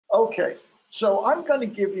Okay, so I'm going to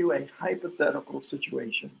give you a hypothetical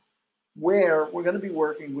situation where we're going to be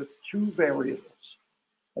working with two variables.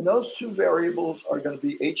 And those two variables are going to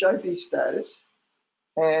be HIV status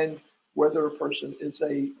and whether a person is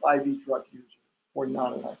a IV drug user or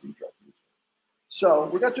not an IV drug user. So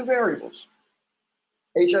we got two variables: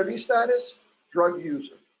 HIV status, drug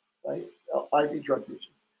user, right? IV drug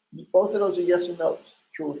user. Both of those are yes or no's,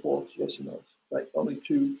 true or false, yes or no's, right? Only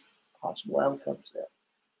two possible outcomes there.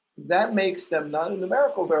 That makes them not a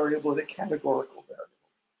numerical variable, but a categorical variable.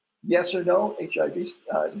 Yes or no, HIV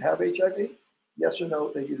have HIV. Yes or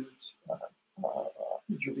no, they use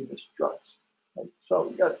intravenous drugs. Right? So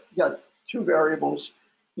you got two variables.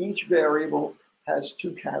 Each variable has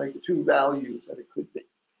two values that it could be.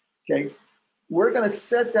 Okay, we're going to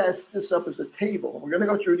set this up as a table. We're going to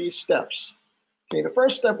go through these steps. Okay, the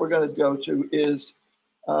first step we're going to go to is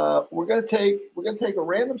we're going to take a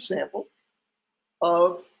random sample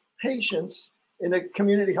of patients in a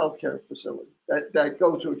community healthcare facility that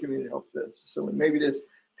go to a community health facility. Maybe there's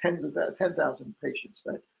 10,000 patients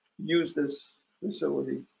that use this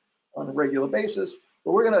facility on a regular basis,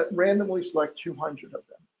 but we're going to randomly select 200 of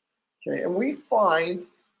them. Okay, and we find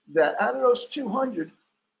that out of those 200,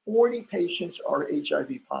 40 patients are HIV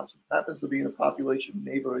positive. It happens to be in a population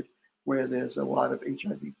neighborhood where there's a lot of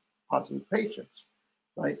HIV positive patients,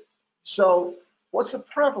 right? So what's the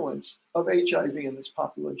prevalence of HIV in this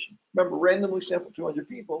population? Remember, randomly sample 200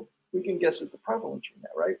 people, we can guess at the prevalence from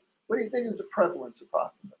that, right? What do you think is the prevalence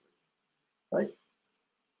approximately, right?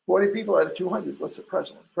 40 people out of 200, what's the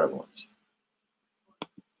prevalence?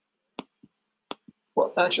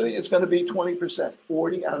 Well, actually, it's going to be 20%.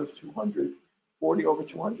 40 out of 200, 40 over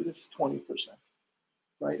 200 is 20%,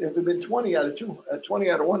 right? If it had been 20 out of 100, it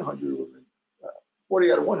would have been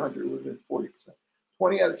 40 out of 100 would have been 40%.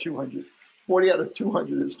 20 out of 200, 40 out of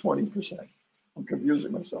 200 is 20%. I'm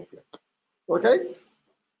confusing myself here. Okay,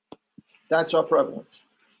 that's our prevalence.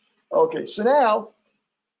 Okay, so now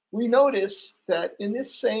we notice that in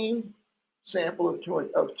this same sample of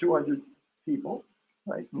 200 people,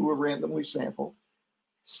 right, who were randomly sampled,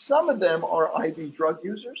 some of them are IV drug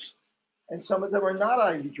users and some of them are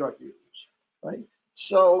not IV drug users, right?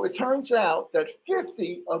 So it turns out that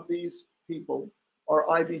 50 of these people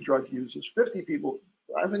are IV drug users. 50 people,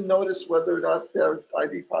 I haven't noticed whether or not they're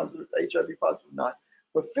IV positive, HIV positive or not,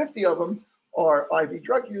 but 50 of them are IV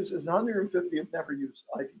drug users and 150 have never used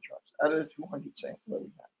IV drugs out of the 200 sample that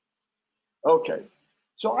we have. Okay,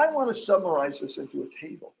 so I want to summarize this into a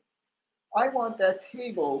table. I want that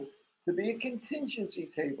table to be a contingency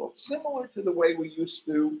table, similar to the way we used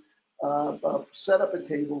to set up a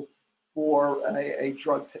table for a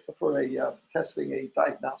drug, testing a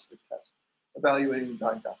diagnostic test, evaluating a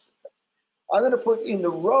diagnostic test. I'm going to put in the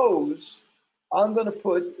rows, I'm going to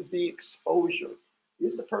put the exposure.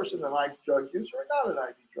 Is the person an IV drug user or not an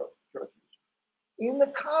IV drug user? In the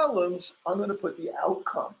columns, I'm going to put the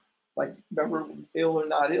outcome, like remember, ill or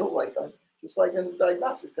not ill, like just like in the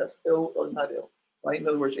diagnostic test, ill or not ill, right? In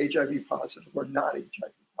other words, HIV positive or not HIV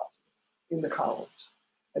positive in the columns.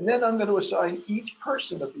 And then I'm going to assign each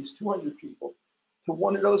person of these 200 people to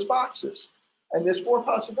one of those boxes. And there's four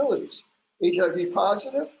possibilities: HIV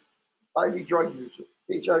positive, IV drug user;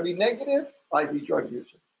 HIV negative, IV drug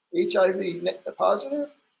user; HIV positive,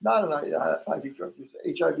 not an IV drug user;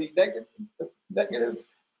 HIV negative,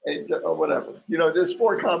 or whatever. You know, there's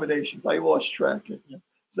four combinations. I lost track.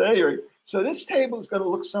 So anyway, so this table is going to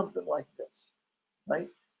look something like this, right?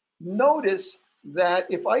 Notice that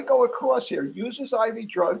if I go across here, uses IV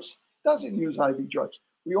drugs, doesn't use IV drugs.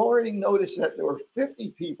 We already noticed that there were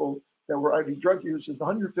 50 people that were IV drug users,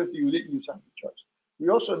 150 who didn't use IV drugs. We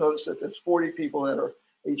also noticed that there's 40 people that are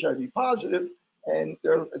HIV positive, and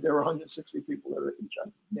there are 160 people that are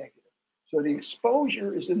HIV negative. So the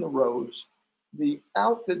exposure is in the rows, the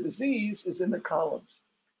disease is in the columns.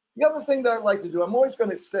 The other thing that I like to do, I'm always going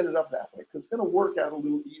to set it up that way because it's going to work out a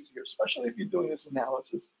little easier, especially if you're doing this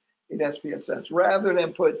analysis in SPSS, rather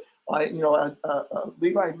than put,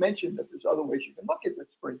 Levi mentioned that there's other ways you can look at this,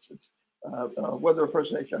 for instance, whether a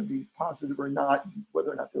person is HIV positive or not,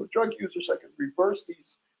 whether or not they're a drug user, so I can reverse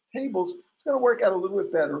these tables. It's going to work out a little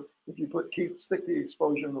bit better if you stick the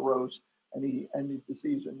exposure in the rows and the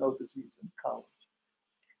disease and no disease in the columns.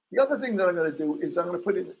 The other thing that I'm going to do is I'm going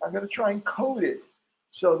to try and code it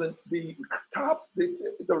so that the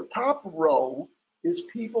top row is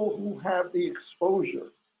people who have the exposure,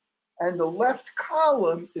 and the left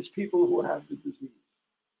column is people who have the disease.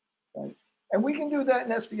 Right? And we can do that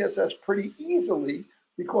in SPSS pretty easily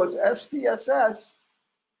because SPSS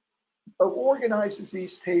organizes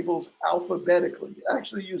these tables alphabetically. It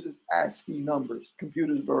actually uses ASCII numbers,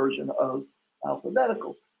 computer's version of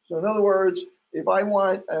alphabetical. So in other words, if I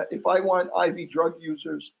want IV drug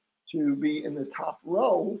users to be in the top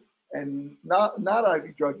row and not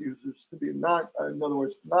IV drug users to be not, in other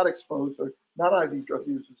words, not exposed or not IV drug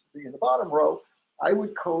users to be in the bottom row, I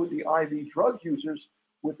would code the IV drug users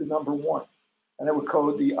with the number 1. And I would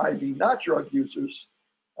code the IV not drug users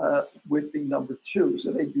with the number 2.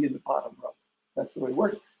 So they'd be in the bottom row. That's the way it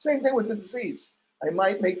works. Same thing with the disease. I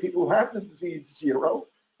might make people who have the disease 0,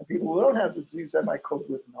 and people who don't have the disease, I might code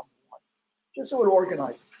with number 1. Just so it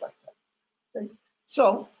organizes like that. Okay?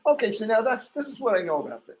 So, okay, so now this is what I know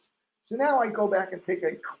about this. So now I go back and take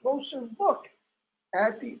a closer look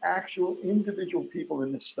at the actual individual people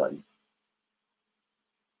in this study.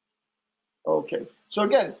 Okay, so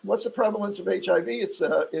again, what's the prevalence of HIV? It's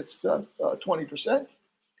 20%.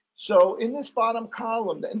 So in this bottom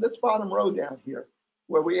column, in this bottom row down here,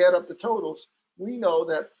 where we add up the totals, we know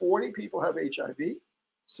that 40 people have HIV,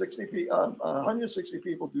 160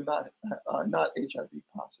 people do not are not HIV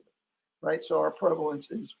positive, right? So our prevalence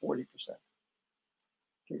is 40%.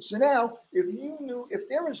 Okay, so now if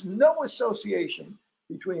there is no association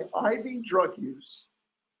between IV drug use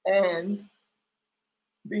and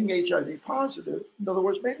being HIV positive, in other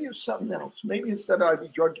words, maybe it's something else. Maybe instead of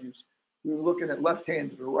IV drug use, we were looking at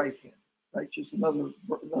left-handed or right-handed, right? Just another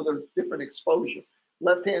different exposure.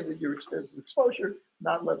 Left-handed, your exposure,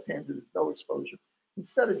 not left-handed, no exposure.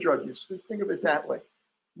 Instead of drug use, think of it that way.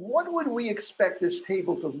 What would we expect this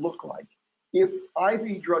table to look like if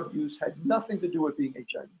IV drug use had nothing to do with being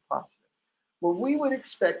HIV positive? Well, we would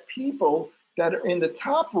expect people that are in the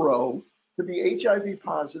top row to be HIV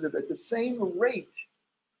positive at the same rate,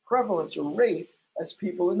 prevalence or rate, as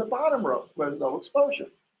people in the bottom row who have no exposure,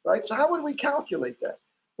 right? So how would we calculate that?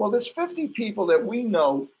 Well, there's 50 people that we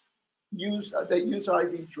know use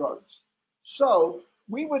IV drugs. So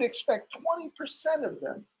we would expect 20% of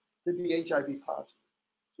them to be HIV positive.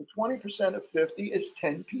 So 20% of 50 is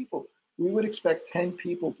 10 people. We would expect 10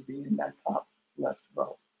 people to be in that top left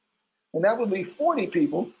row. And that would leave 40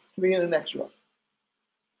 people to be in the next row,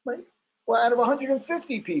 right? Well, out of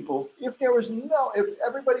 150 people, if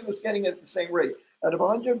everybody was getting it at the same rate, out of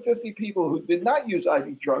 150 people who did not use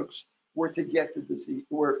IV drugs were to get the disease,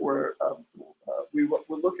 we would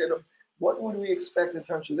look at them, what would we expect in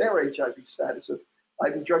terms of their HIV status? If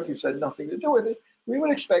IV drug use had nothing to do with it, we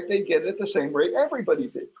would expect they'd get it at the same rate everybody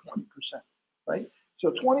did, 20%, right?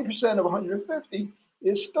 So 20% of 150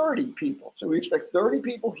 is 30 people. So we expect 30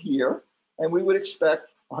 people here, and we would expect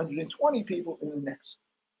 120 people in the next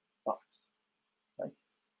box, right?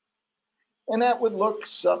 And that would look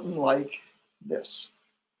something like this,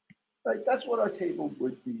 right? That's what our table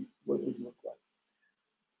would look like.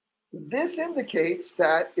 This indicates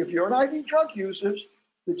that if you're an IV drug user,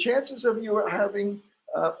 the chances of you having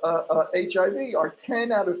HIV are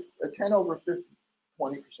 10 over 50,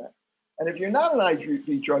 20%. And if you're not an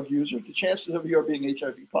IV drug user, the chances of you being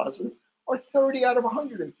HIV positive are 30 out of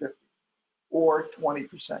 150, or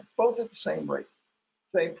 20%, both at the same rate,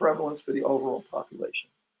 same prevalence for the overall population.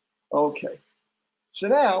 Okay, so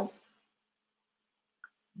now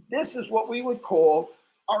this is what we would call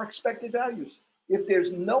our expected values. If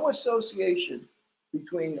there's no association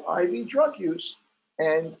between IV drug use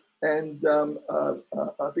and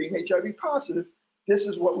being HIV positive, this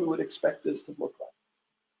is what we would expect this to look like.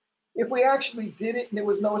 If we actually did it and there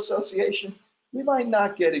was no association, we might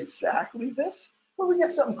not get exactly this, but we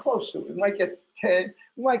get something close to it. We might get 10,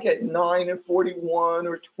 we might get 9 and 41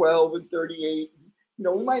 or 12 and 38. You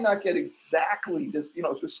know, we might not get exactly this, you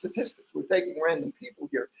know, it's with statistics. We're taking random people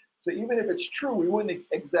here. So even if it's true, we wouldn't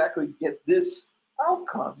exactly get this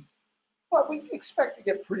outcome, but we expect to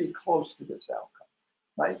get pretty close to this outcome,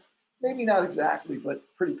 right? Maybe not exactly, but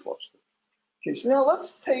pretty close to it. Okay, so now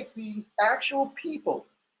let's take the actual people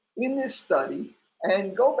in this study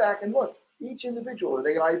and go back and look. Each individual, are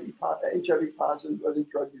they HIV positive, are they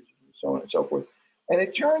drug users, and so on and so forth. And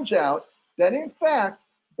it turns out that, in fact,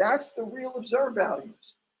 that's the real observed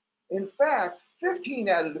values. In fact, 15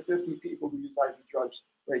 out of the 50 people who use IV drugs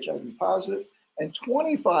were HIV positive, and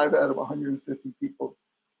 25 out of 150 people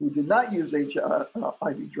who did not use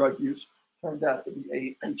IV drug use turned out to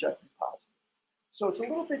be HIV positive. So it's a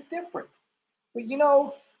little bit different. But you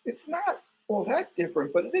know, it's not all that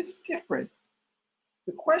different, but it is different.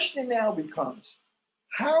 The question now becomes,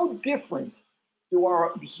 how different do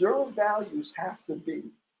our observed values have to be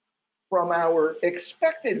from our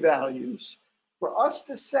expected values for us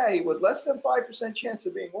to say with less than 5% chance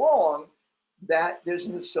of being wrong that there's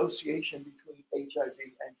an association between HIV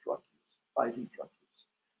and drug use, IV drug use?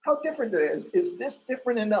 How different it is? Is this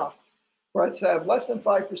different enough for us to have less than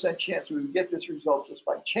 5% chance we would get this result just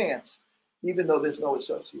by chance, even though there's no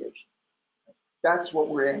association? That's what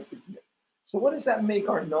we're after here. So what does that make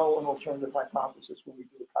our null and alternative hypothesis when we do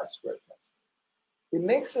a chi-square test? It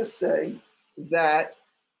makes us say that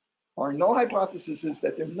our null hypothesis is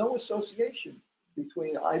that there's no association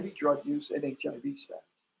between IV drug use and HIV status,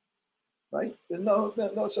 right? There's no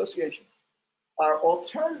association. Our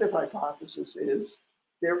alternative hypothesis is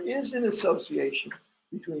there is an association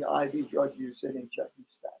between IV drug use and HIV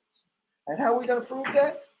status. And how are we going to prove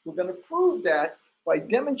that? We're going to prove that by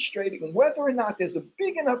demonstrating whether or not there's a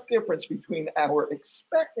big enough difference between our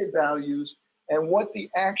expected values and what the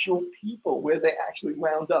actual people, where they actually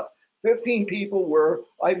wound up. 15 people were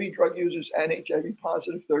IV drug users and HIV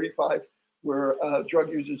positive, 35 were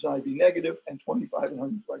drug users IV negative, and 25 and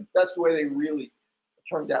 120. That's the way they really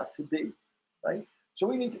turned out to be, right? So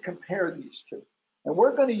we need to compare these two. And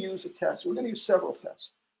we're going to use a test. We're going to use several tests.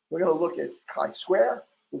 We're going to look at chi-square,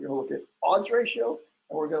 we're going to look at odds ratio,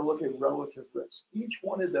 and we're going to look at relative risk. Each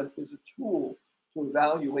one of them is a tool to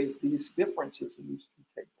evaluate these differences in these two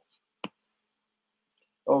tables.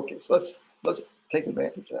 Okay, so let's take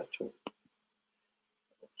advantage of that tool.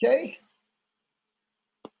 Okay.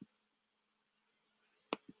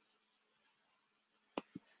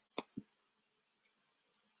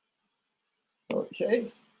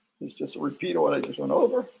 Okay, this is just a repeat of what I just went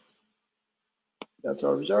over. That's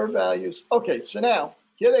our reserve values. Okay, so now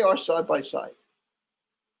here they are side by side.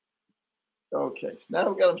 Okay, so now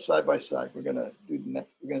we've got them side by side. We're gonna do the next.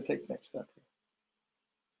 We're gonna take the next step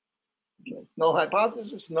here. Okay, null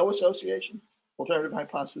hypothesis, no association. Alternative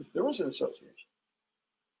hypothesis, there is an association.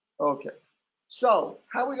 Okay, so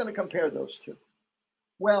how are we going to compare those two?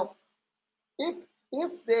 Well, if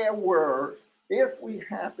in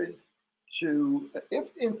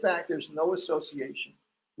fact there's no association,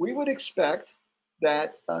 we would expect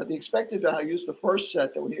that the expected values, the first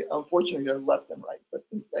set that we, unfortunately, I left them right, but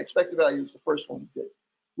the expected value is the first one we did.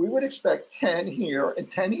 We would expect 10 here and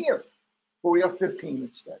 10 here, but we have 15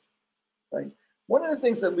 instead, right? One of the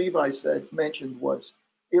things that Levi mentioned was,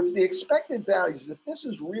 if the expected values, if this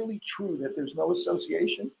is really true that there's no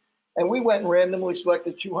association, and we went and randomly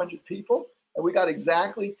selected 200 people, and we got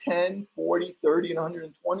exactly 10, 40, 30, and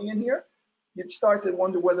 120 in here, you'd start to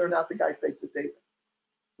wonder whether or not the guy faked the data,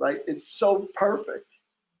 right? It's so perfect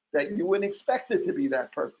that you wouldn't expect it to be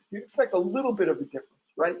that perfect. You'd expect a little bit of a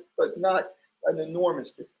difference, right? But not an enormous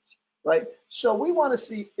difference, right? So we want to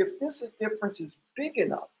see if this difference is big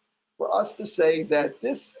enough for us to say that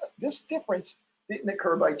this difference didn't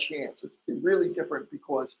occur by chance. It's really different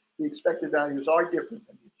because the expected values are different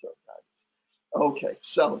than the observed values. Okay,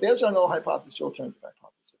 so there's our null hypothesis, alternative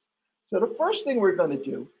hypothesis. So the first thing we're going to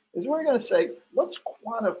do is we're going to say, let's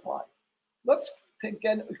quantify. Let's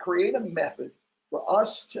again create a method for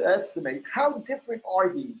us to estimate how different are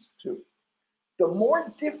these two. The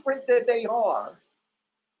more different that they are,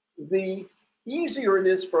 the easier it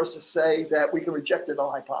is for us to say that we can reject the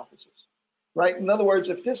null hypothesis, right? In other words,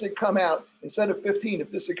 if this had come out, instead of 15,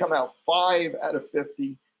 if this had come out 5 out of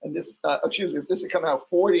 50, and this, if this had come out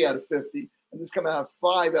 40 out of 50, and this come out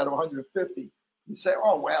 5 out of 150, you say,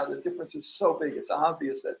 oh, wow, the difference is so big. It's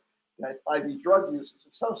obvious that IV drug use is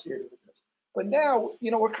associated with this. But now,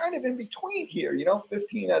 we're kind of in between here,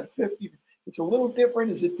 15 out of 50. It's a little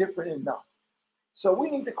different. Is it different enough? So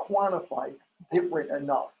we need to quantify different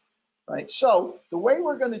enough, right? So the way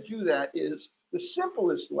we're going to do that is the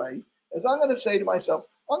simplest way is I'm going to say to myself,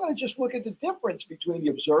 I'm going to just look at the difference between the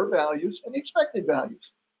observed values and the expected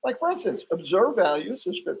values. Like, for instance, observed values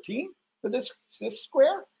is 15 for this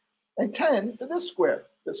square and 10 for this square.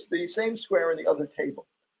 That's the same square in the other table.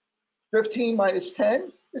 15 minus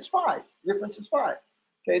 10 is 5. The difference is 5.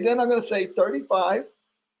 Okay, then I'm going to say 35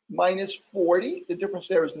 minus 40. The difference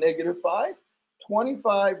there is negative 5.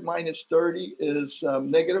 25 minus 30 is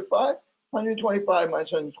negative 5. 125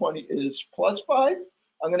 minus 120 is plus 5.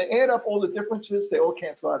 I'm going to add up all the differences. They all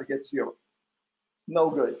cancel out to get 0. No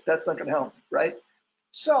good. That's not going to help, right?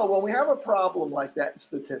 So when we have a problem like that in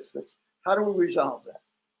statistics, how do we resolve that?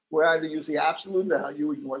 We either use the absolute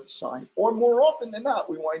value, ignore the sign, or more often than not,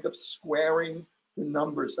 we wind up squaring the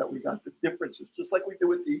numbers that we got, the differences, just like we do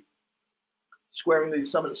with the squaring the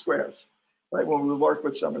sum of the squares, right? When we work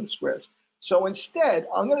with sum of the squares. So instead,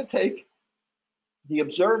 I'm going to take the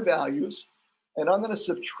observed values and I'm going to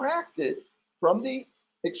subtract it from the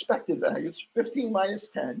expected values. 15 minus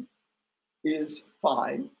 10 is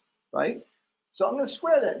 5, right? So I'm going to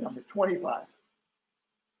square that number, 25.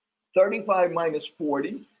 35 minus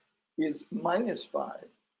 40 is minus 5,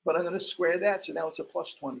 but I'm going to square that, so now it's a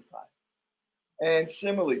plus 25. And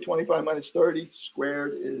similarly, 25 minus 30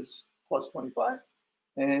 squared is plus 25,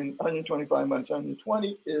 and 125 minus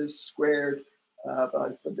 120 is squared,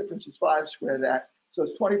 the difference is 5, square that, So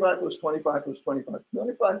it's 25 plus 25 plus 25.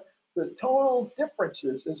 25. The total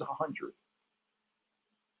differences is 100.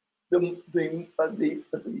 The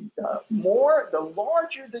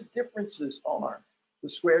larger the differences are, the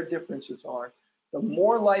square differences are, the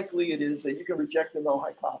more likely it is that you can reject the null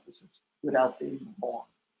hypothesis without being wrong.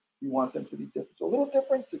 You want them to be different. So a little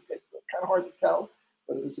difference, it's kind of hard to tell,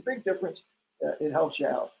 but if it's a big difference, it helps you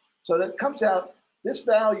out. So that comes out, this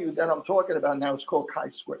value that I'm talking about now is called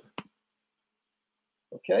chi-square.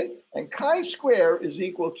 Okay, and chi-square is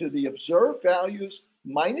equal to the observed values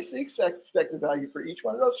minus the expected value for each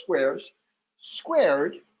one of those squares,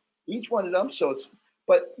 squared, each one of them. So it's,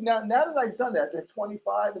 but now that I've done that, they're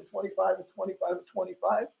 25 and 25 and 25 and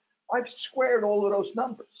 25, I've squared all of those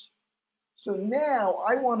numbers. So now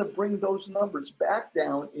I want to bring those numbers back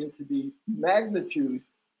down into the magnitude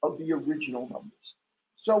of the original numbers.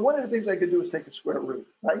 So one of the things I could do is take a square root,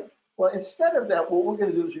 right? Well, instead of that, what we're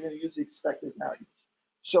going to do is we're going to use the expected values.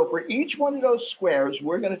 So for each one of those squares,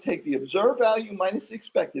 we're going to take the observed value minus the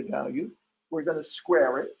expected value. We're going to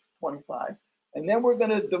square it, 25. And then we're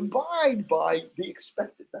going to divide by the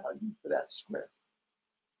expected value for that square.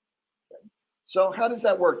 Okay. So how does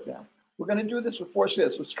that work now? We're going to do this with 4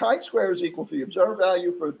 squares. So chi-square is equal to the observed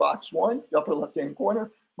value for box 1, the upper left-hand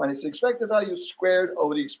corner, minus the expected value squared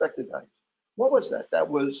over the expected value. What was that? That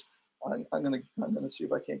was, I'm going to see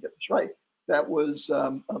if I can't get this right. That was,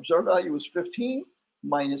 observed value was 15.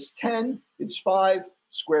 Minus 10 is 5,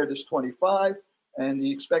 squared is 25, and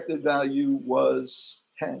the expected value was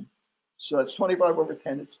 10. So that's 25 over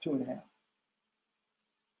 10, it's 2.5.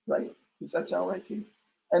 Right? Does that sound right to you?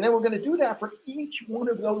 And then we're going to do that for each one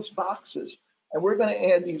of those boxes, and we're going to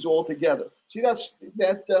add these all together. See that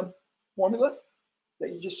formula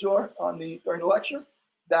that you just saw on during the lecture?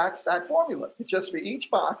 That's that formula. It's just for each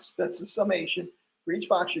box, that's the summation. For each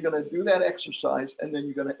box, you're going to do that exercise, and then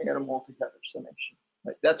you're going to add them all together, summation.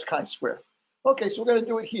 Right, that's chi-square. Okay, so we're going to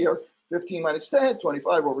do it here. 15 minus 10,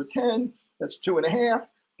 25 over 10, that's 2.5.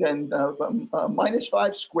 Then minus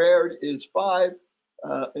 5 squared is 5,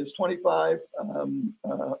 is 25.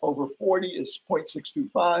 Over 40 is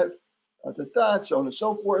 0.625, so on and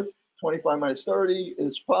so forth. 25 minus 30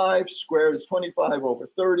 is 5, squared is 25 over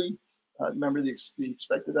 30. Remember the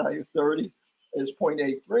expected value of 30 is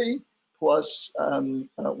 0.83, plus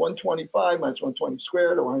 125 minus 120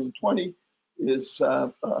 squared, or 120. Is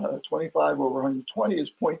 25 over 120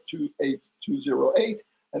 is 0.28208,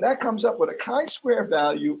 and that comes up with a chi-square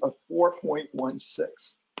value of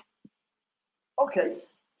 4.16. Okay,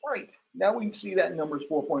 right. Now we can see that number is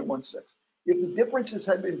 4.16. If the differences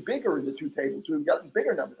had been bigger in the two tables, we've gotten a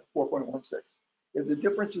bigger number, 4.16. If the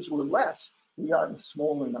differences were less, we got a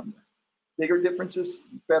smaller number. Bigger differences,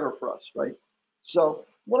 better for us, right? So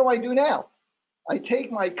what do I do now? I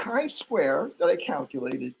take my chi-square that I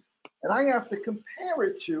calculated, and I have to compare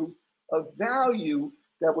it to a value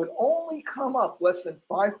that would only come up less than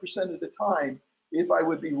 5% of the time if I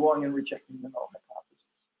would be wrong in rejecting the null hypothesis.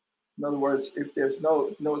 In other words, if there's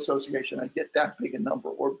no association, I get that big a number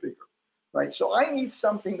or bigger, right? So I need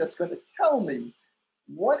something that's going to tell me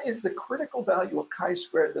what is the critical value of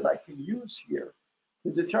chi-square that I can use here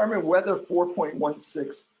to determine whether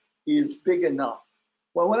 4.16 is big enough.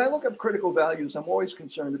 Well, when I look up critical values, I'm always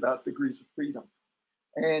concerned about degrees of freedom.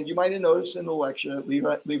 And you might have noticed in the lecture,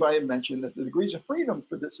 Levi had mentioned that the degrees of freedom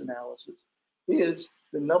for this analysis is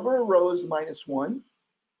the number of rows minus 1,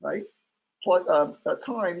 right? Plus,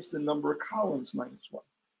 times the number of columns minus 1.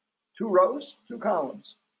 2 rows, 2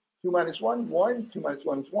 columns. 2 minus 1, 1. 2 minus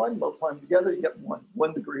 1 is 1. Multiply them together, you get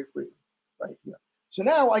 1 degree of freedom, right here. So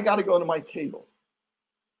now I got to go to my table.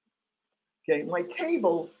 Okay, my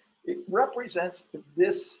table, it represents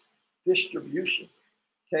this distribution.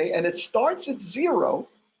 Okay, and it starts at 0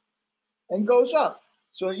 and goes up.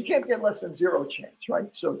 So you can't get less than 0 chance, right?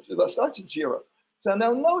 So it starts at 0. So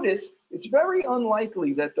now notice, it's very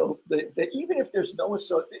unlikely that, that even if there's no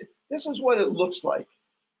association, this is what it looks like.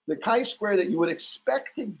 The chi-square that you would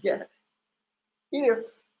expect to get if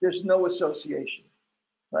there's no association,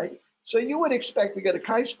 right? So you would expect to get a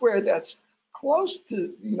chi-square that's close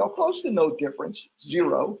to, close to no difference,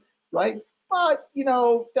 0, right? But,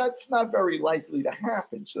 that's not very likely to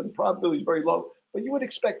happen. So the probability is very low, but you would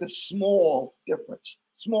expect a small difference,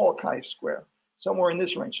 small chi-square, somewhere in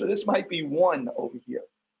this range. So this might be 1 over here.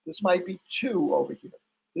 This might be 2 over here.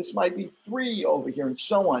 This might be 3 over here, and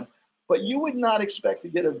so on. But you would not expect to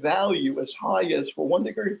get a value as high as, for 1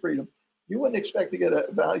 degree of freedom, you wouldn't expect to get a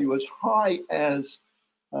value as high as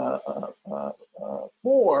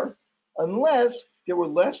 4 unless there were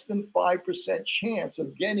less than 5% chance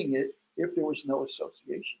of getting it if there was no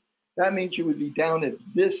association. That means you would be down at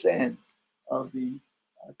this end of the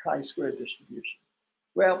chi-square distribution.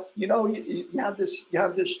 Well, you have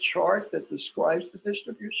this chart that describes the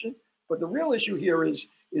distribution, but the real issue here is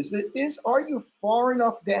are you far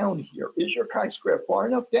enough down here? Is your chi-square far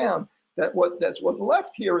enough down that what's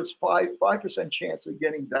left here is 5% chance of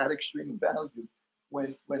getting that extreme value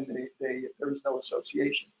when there is no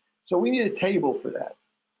association. So we need a table for that.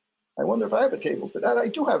 I wonder if I have a table for that. I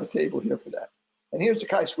do have a table here for that. And here's the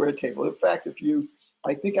chi-square table. In fact,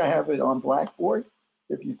 I think I have it on Blackboard.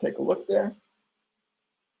 If you take a look there.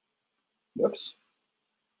 Whoops.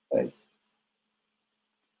 Hey.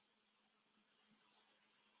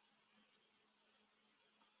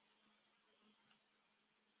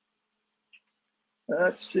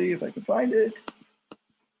 Let's see if I can find it.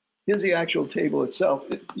 Here's the actual table itself.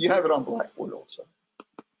 You have it on Blackboard also.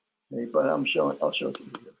 Okay, but I'll show it to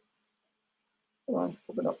you here. Come on,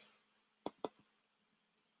 open up.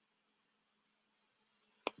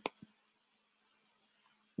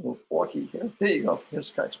 A little forky here. There you go.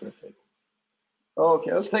 Here's the chi-square table.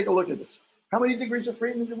 Okay, let's take a look at this. How many degrees of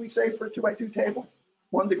freedom did we say for a 2x2 table?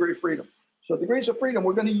 1 degree of freedom. So degrees of freedom,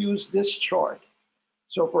 we're going to use this chart.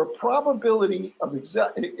 So for a probability of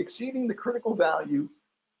exceeding the critical value,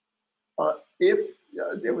 if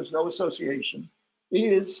there was no association,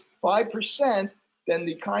 is 5%, then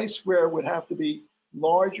the chi-square would have to be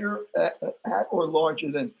larger at or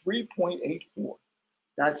larger than 3.84.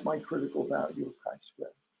 That's my critical value of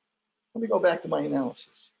chi-square. Let me go back to my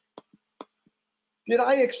analysis. Did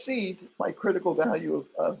I exceed my critical value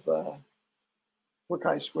for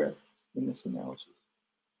chi-square in this analysis?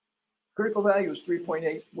 Critical value is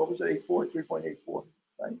 3.8. What was it? 84, 3.84.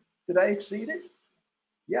 Right? Did I exceed it?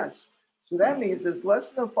 Yes. So that means there's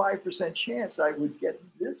less than a 5% chance I would get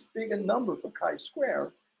this big a number for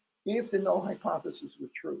chi-square if the null hypothesis were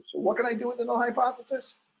true. So what can I do with the null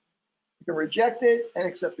hypothesis? You can reject it and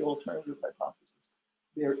accept the alternative hypothesis.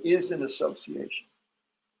 There is an association.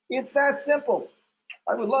 It's that simple.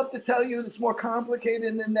 I would love to tell you it's more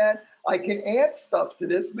complicated than that. I can add stuff to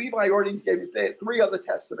this. Levi already gave you 3 other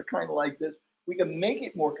tests that are kind of like this. We can make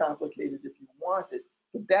it more complicated if you want it,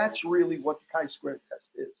 but that's really what the chi-square test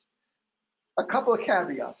is. A couple of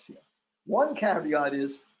caveats here. One caveat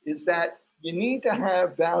is that you need to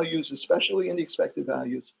have values, especially in the expected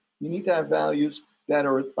values. You need to have values that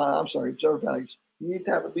are, observed values. You need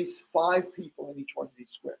to have at least 5 people in each one of these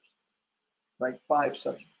squares, right? 5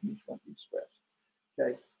 subjects in each one of these squares.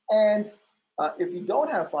 Okay, and if you don't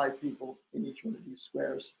have 5 people in each one of these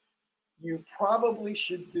squares, you probably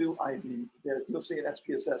should do IB. You'll see in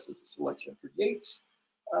SPSS there's a selection for Yates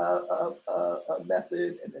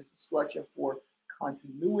method, and there's a selection for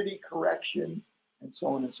continuity correction, and so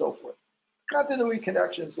on and so forth. Continuity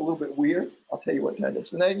correction is a little bit weird. I'll tell you what that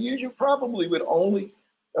is. And then you probably would only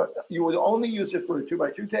use it for a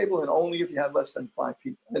 2x2 table, and only if you had less than 5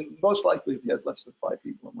 people, and most likely if you had less than 5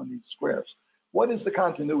 people in one of these squares. What is the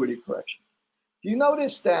continuity correction? Do you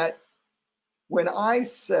notice that when I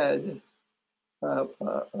said,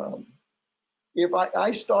 if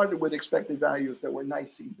I started with expected values that were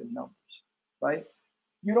nice even numbers, right?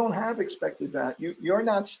 You don't have expected value. You're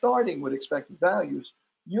not starting with expected values.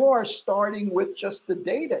 You are starting with just the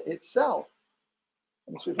data itself.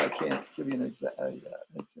 Let me see if I can give you an example of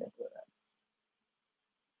that.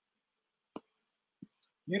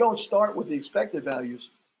 You don't start with the expected values.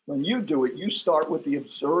 When you do it, you start with the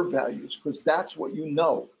observed values because that's what you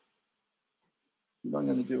know. What I'm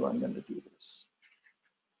going to do, I'm going to do this.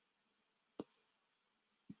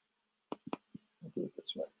 I'll do it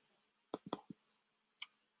this way.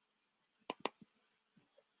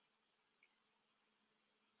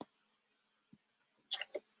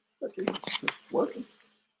 Okay, it's working.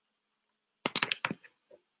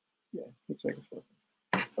 Yeah, looks like it's working.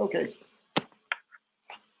 Okay.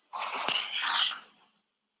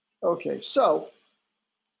 Okay, so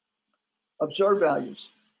observed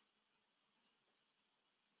values.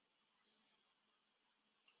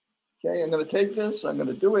 Okay, I'm going to take this, I'm going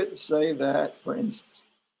to do it and say that, for instance.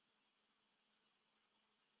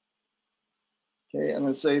 Okay, I'm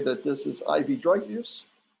going to say that this is IV drug use.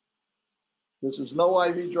 This is no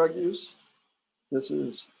IV drug use. This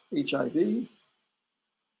is HIV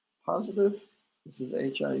positive. This is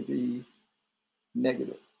HIV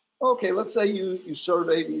negative. Okay, let's say you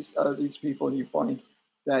survey these people and you find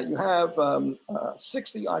that you have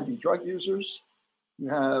 60 IV drug users. You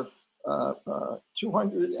have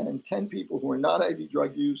 210 people who are not IV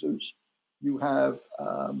drug users. You have,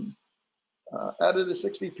 out of the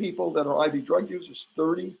 60 people that are IV drug users,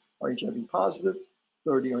 30 are HIV positive,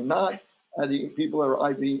 30 are not. Out of the people that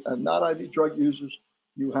are not IV drug users,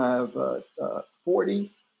 you have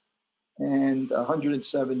 40 and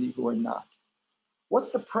 170 who are not.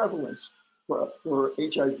 What's the prevalence for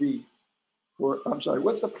HIV, I'm sorry,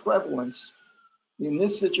 what's the prevalence in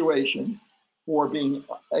this situation for being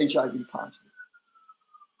HIV positive?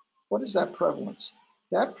 What is that prevalence?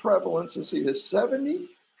 That prevalence is either 70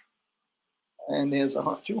 and there's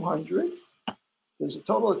 200. There's a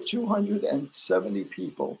total of 270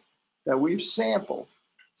 people that we've sampled.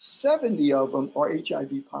 70 of them are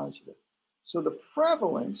HIV positive. So the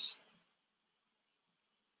prevalence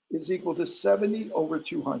is equal to 70 over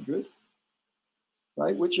 200,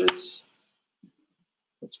 right? Which is,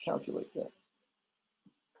 let's calculate that.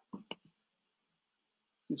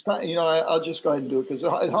 It's kind of, you know, I'll just go ahead and do it because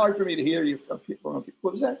it's hard for me to hear you.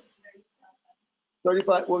 What was that?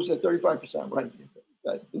 35, what was that? 35%, right?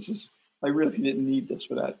 This is, I really didn't need this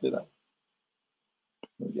for that, did I?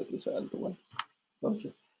 Let me get this out of the way.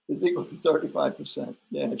 Okay, it's equal to 35%.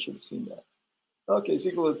 Yeah, I should have seen that. Okay, it's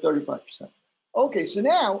equal to 35%. Okay, so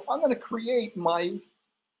now I'm going to create my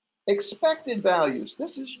expected values.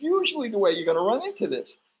 This is usually the way you're going to run into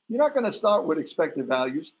this. You're not going to start with expected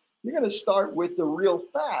values. You're going to start with the real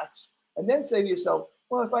facts and then say to yourself,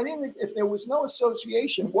 well, if there was no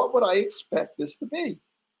association, what would I expect this to be?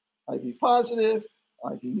 IV positive,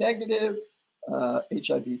 IV negative,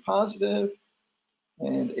 HIV positive,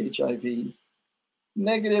 and HIV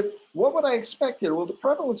negative. What would I expect here? Well, the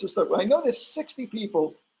prevalence is stuff. I know there's 60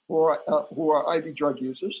 people who are IV drug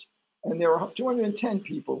users, and there are 210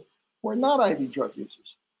 people who are not IV drug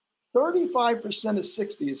users. 35% of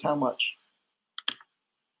 60 is how much?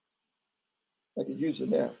 I could use it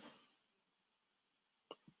there.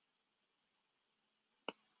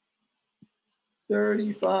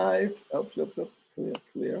 35,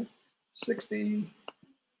 clear. 60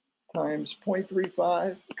 times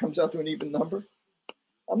 0.35, it comes out to an even number.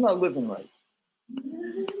 I'm not living right.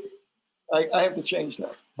 I have to change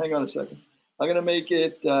that. Hang on a second. I'm going to make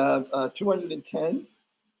it 210, and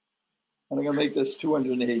I'm going to make this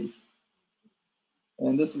 280.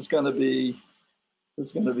 And this is going to be,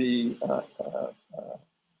 let's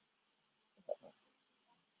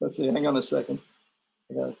see, hang on a second.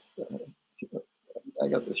 I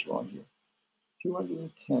got this wrong here.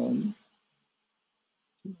 210.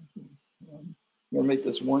 I'm going to make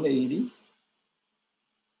this 180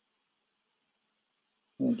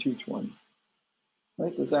 and 220.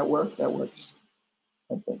 Right? Does that work? That works,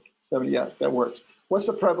 I think. 70, yeah, that works. What's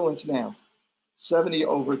the prevalence now? 70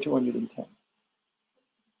 over 210.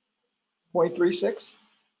 0.36?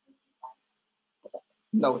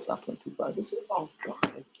 No, it's not 0.25. Is it? Oh God,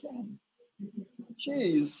 again.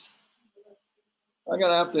 Jeez. I'm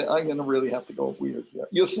gonna really have to go weird here.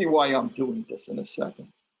 You'll see why I'm doing this in a second.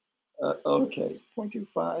 Okay,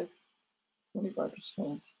 0.25,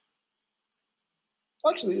 25%.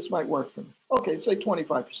 Actually, this might work for me. Okay, say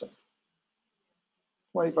 25%.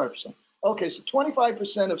 25%. Okay, so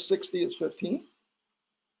 25% of 60 is 15,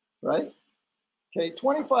 right? Okay,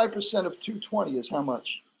 25% of 220 is how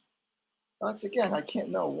much? That's again, I can't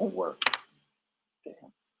know, it won't work.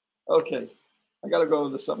 Damn. Okay, I gotta go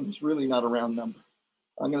to something that's really not a round number.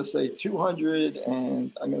 I'm gonna say 200,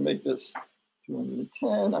 and I'm gonna make this 210,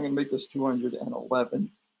 I'm gonna make this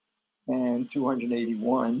 211, and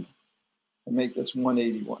 281, and make this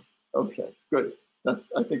 181. Okay, good.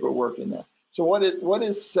 I think we're working now. So what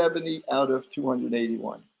is 70 out of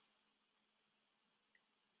 281?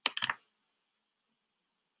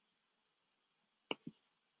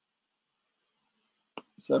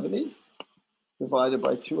 $70 divided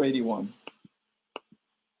by 281.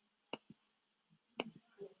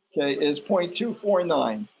 Okay, is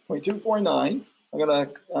 0.249. 0.249.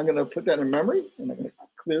 I'm gonna put that in memory, and I'm gonna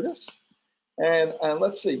clear this. And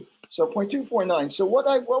let's see. So 0.249. So what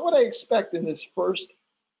would I expect in this first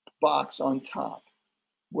box on top?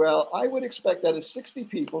 Well, I would expect that is 60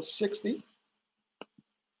 people, 60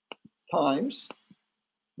 times,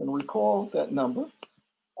 I'm going to recall that number.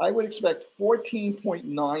 I would expect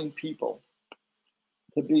 14.9 people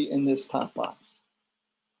to be in this top box.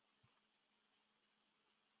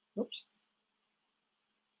 Oops.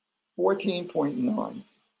 14.9.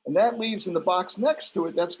 And that leaves in the box next to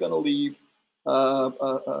it, that's going to leave,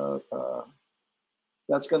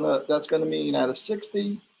 that's going to mean out of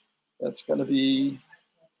 60, that's going to be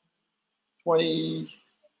 20,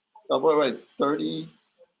 oh, wait, 30,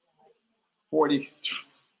 40.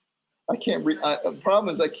 I can't read. The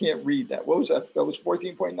problem is I can't read that. What was that? That was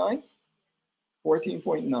 14.9?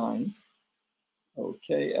 14.9.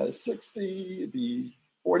 Okay, at 60, it'd be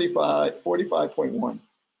 45.1.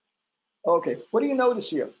 Okay, what do you notice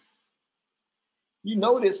here? You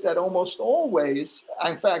notice that almost always,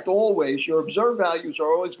 in fact, always, your observed values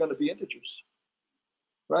are always going to be integers,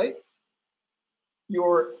 right?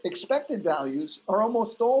 Your expected values are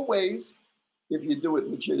almost always if you do it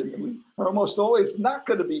legitimately, are almost always not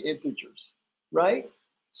going to be integers, right?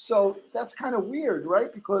 So that's kind of weird,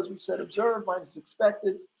 right? Because we said observed minus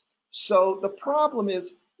expected. So the problem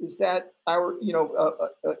is that our,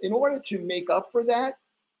 in order to make up for that,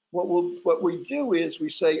 what we do is we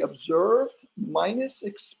say observed minus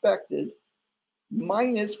expected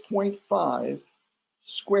minus 0.5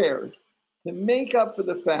 squared to make up for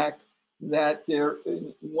the fact that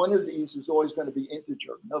one of these is always going to be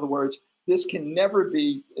integer. In other words, this can never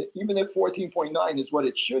be, even if 14.9 is what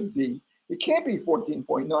it should be, it can't be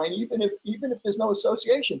 14.9, even if there's no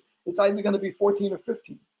association. It's either going to be 14 or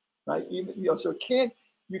 15, right? So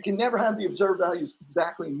you can never have the observed values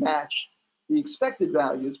exactly match the expected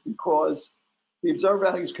values, because the observed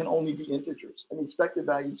values can only be integers and the expected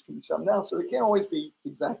values can be something else. So it can't always be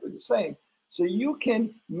exactly the same. So you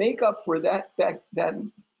can make up for that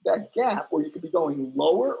gap, or you could be going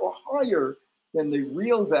lower or higher than the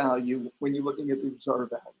real value when you're looking at the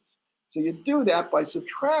observed values. So you do that by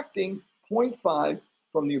subtracting 0.5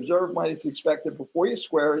 from the observed minus expected before you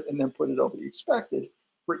square it, and then put it over the expected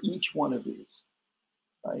for each one of these,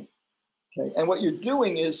 right? Okay, and what you're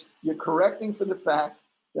doing is you're correcting for the fact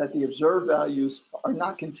that the observed values are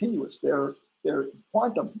not continuous. They're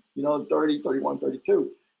quantum, 30, 31, 32,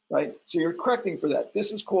 right? So you're correcting for that.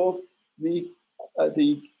 This is called the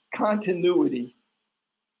continuity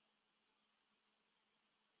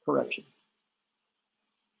correction.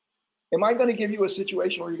 Am I going to give you a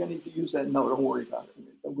situation where you're going to need to use that? No, don't worry about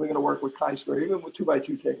it. We're going to work with chi-square, even with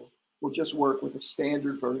 2x2 table. We'll just work with a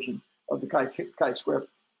standard version of the chi-square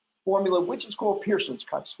formula, which is called Pearson's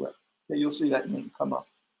chi-square. Okay, you'll see that name come up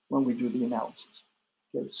when we do the analysis.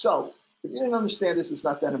 Okay, so if you didn't understand this, it's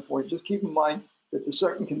not that important. Just keep in mind that there's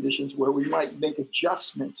certain conditions where we might make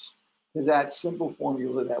adjustments to that simple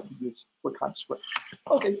formula that we use for chi-square.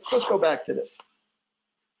 Okay, let's go back to this.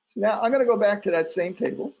 So now I'm going to go back to that same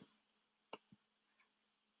table.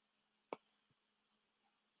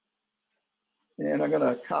 And I'm going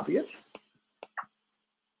to copy it.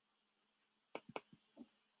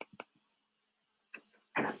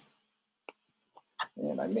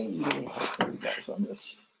 And I may need a little help for you guys on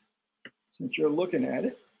this, since you're looking at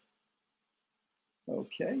it.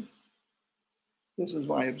 Okay. This is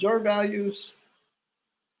my observed values.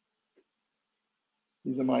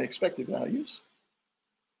 These are my expected values.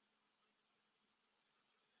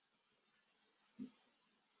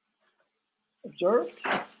 Observed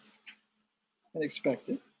and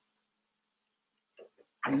expected.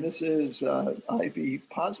 And this is IV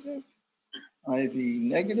positive, IV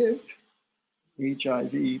negative,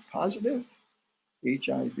 HIV positive,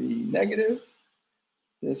 HIV negative.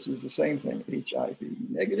 This is the same thing, HIV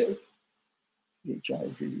negative,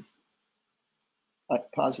 HIV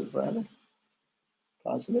positive rather,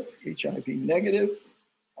 positive, HIV negative.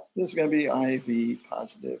 This is going to be IV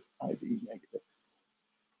positive, IV negative.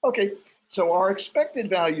 Okay, so our expected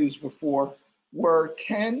values before were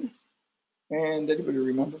 10, and anybody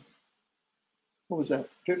remember? What was that,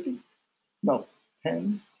 50? No,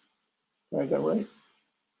 10, do I have that right?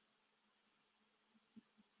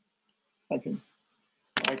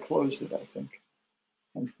 I closed it, I think,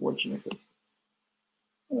 unfortunately.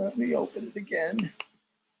 Let me open it again.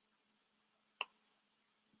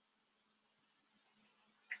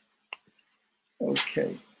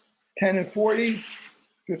 Okay, 10 and 40,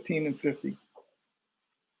 15 and 50.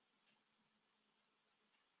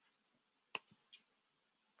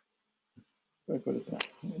 I put it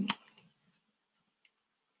down.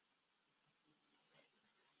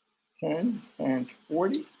 10 and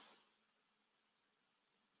 40.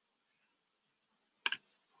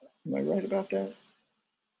 Am I right about that?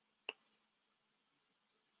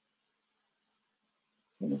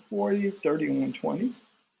 10 and 40, 30 and 120.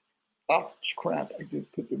 Oh, crap, I did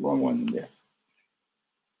put the wrong one in there.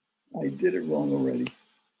 I did it wrong already.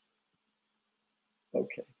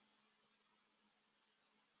 Okay.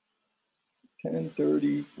 10,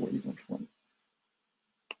 30, 40, 120.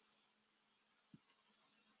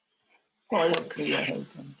 Oh, I have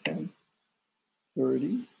 10,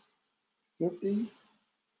 30, 50,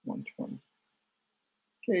 120.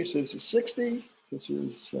 Okay, so this is 60. This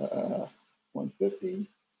is 150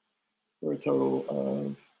 for a total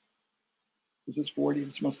of, is this 40?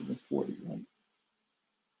 This must have been 40, right?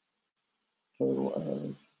 Total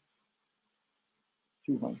of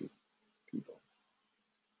 200 people.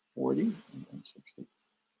 40 and 160.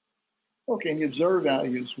 Okay, and the observed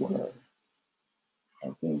values were, I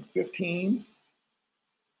think, 15,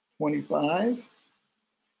 25,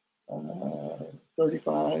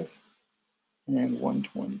 35, and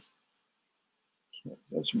 120. Okay,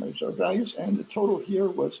 those are my observed values. And the total here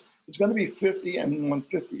was, it's going to be 50 and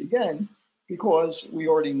 150 again, because we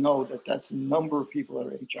already know that that's the number of people that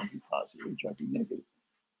are HIV positive, HIV negative,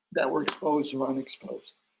 that were exposed or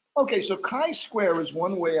unexposed. Okay, so chi-square is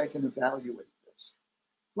one way I can evaluate this.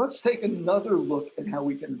 Let's take another look at how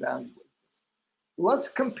we can evaluate this. Let's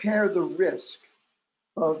compare the risk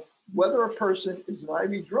of whether a person is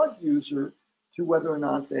an IV drug user to whether or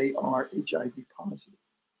not they are HIV positive.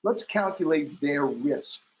 Let's calculate their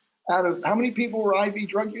risk. Out of how many people were IV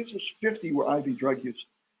drug users? 50 were IV drug users.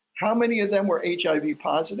 How many of them were HIV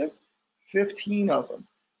positive? 15 of them.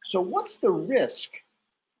 So what's the risk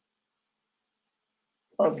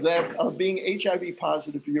of them of being HIV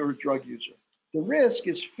positive if you're a drug user? The risk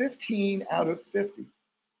is 15 out of 50,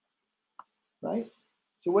 right?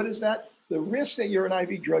 So what is that? The risk that you're an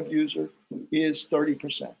IV drug user is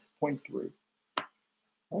 30%, 0.3,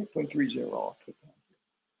 right? 0.30, I'll put down here.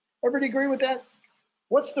 Everybody agree with that?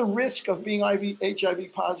 What's the risk of being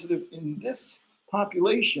HIV positive in this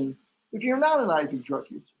population if you're not an IV drug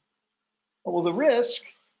user? Well, the risk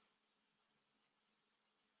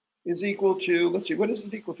is equal to, let's see, what is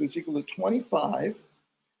it equal to? It's equal to 25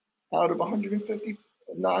 out of 150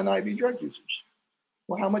 non-IV drug users.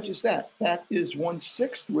 Well, how much is that? That is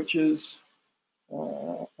 1/6, which is,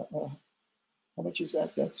 how much is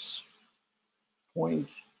that? That's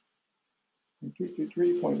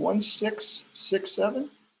 0.1667,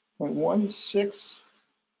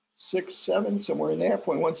 0.1667, somewhere in there,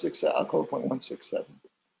 0.167, I'll call it 0.167.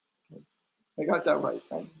 I got that right.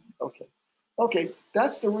 Okay. Okay,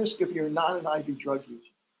 that's the risk if you're not an IV drug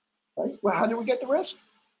user, right? Well, how do we get the risk?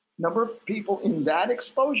 Number of people in that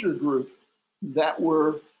exposure group that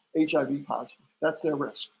were HIV positive. That's their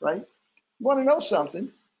risk, right? You want to know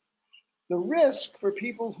something? The risk for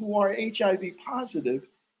people who are HIV positive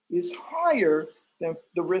is higher than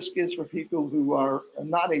the risk is for people who are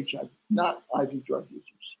not HIV, not IV drug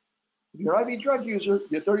users. If you're an IV drug user,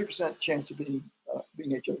 you have 30% chance of being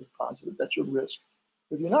HIV positive. That's your risk.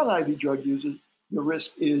 If you're not an IV drug user, your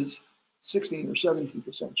risk is 16 or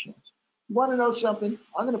 17% chance. You want to know something?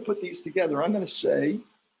 I'm going to put these together. I'm going to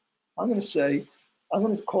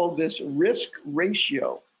call this risk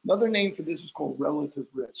ratio. Another name for this is called relative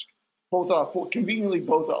risk. Both are, conveniently,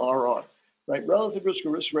 both are RR, right? Relative risk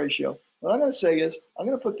or risk ratio. What I'm going to say is, I'm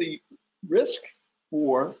going to put the risk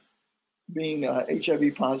for being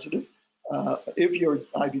HIV positive, if you're an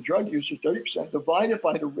IV drug user, 30%, divided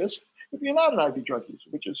by the risk if you're not an IV drug user,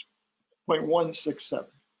 which is 0.167.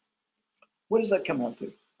 What does that come out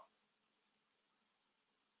to?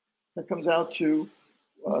 That comes out to,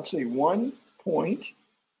 let's see, 1 point.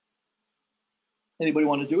 Anybody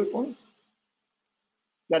want to do it for me?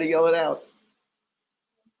 Got to yell it out.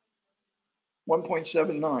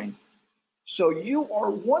 1.79. So you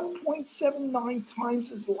are 1.79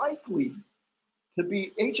 times as likely to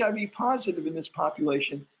be HIV positive in this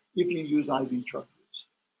population if you use IV drug use.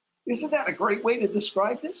 Isn't that a great way to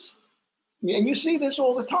describe this? And you see this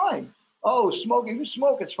all the time. Oh, smoking, if you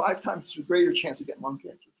smoke, it's 5 times a greater chance of getting lung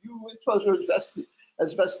cancer. If you expose to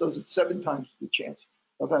asbestos, it's 7 times the chance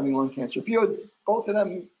of having lung cancer. If you had both of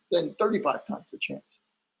them, then 35 times the chance,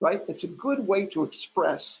 right? It's a good way to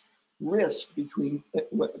express risk between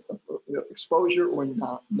exposure or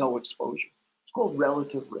no exposure. It's called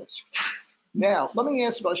relative risk. Now, let me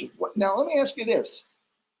ask you this.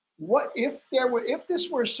 What if this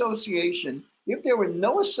were association, if there were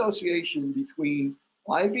no association between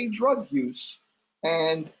IV drug use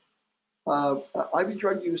and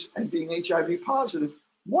being HIV positive,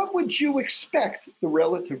 what would you expect the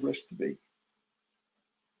relative risk to be?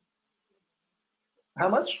 How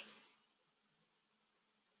much?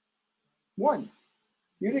 1.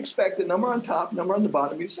 You'd expect the number on top, number on the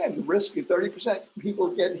bottom be the same. The risk if 30% people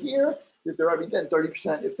get here, if they're IV, then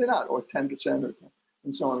 30% if they're not, or 10% or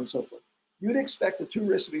and so on and so forth. You'd expect the two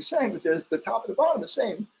risks to be the same, but the top and the bottom are the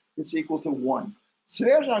same. It's equal to 1. So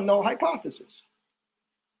there's our null hypothesis.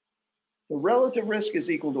 The relative risk is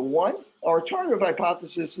equal to 1. Our alternative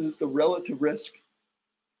hypothesis is the relative risk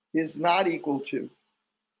is not equal to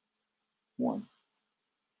 1.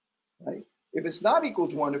 Right? If it's not equal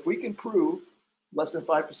to 1, if we can prove less than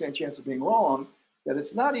 5% chance of being wrong, that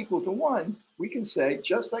it's not equal to 1, we can say,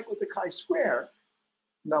 just like with the chi-square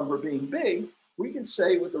number being big, we can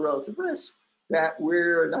say with the relative risk that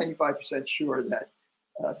we're 95% sure that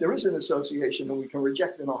there is an association, and we can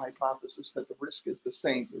reject the null hypothesis that the risk is the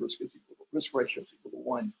same. The risk ratio is equal to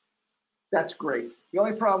 1. That's great. The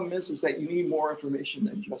only problem is that you need more information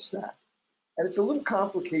than just that. And it's a little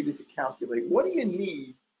complicated to calculate. What do you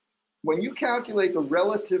need when you calculate the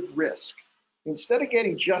relative risk? Instead of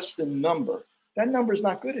getting just the number, that number is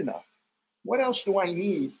not good enough. What else do I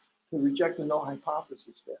need to reject the null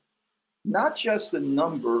hypothesis there? Not just the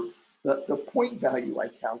number the point value I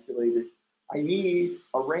calculated, I need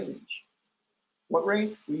a range. What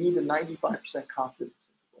range? We need a 95% confidence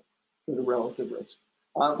interval for the relative risk.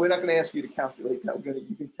 We're not going to ask you to calculate that.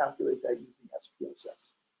 You can calculate that using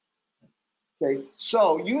SPSS. Okay,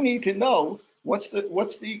 so you need to know what's the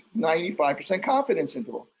 95% confidence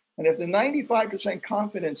interval. And if the 95%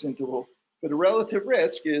 confidence interval for the relative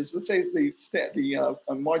risk is, let's say the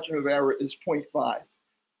margin of error is 0.5,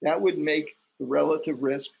 that would make the relative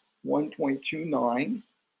risk 1.29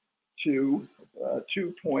 to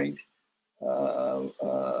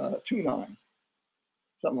 2.29,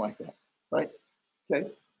 something like that, right? Okay,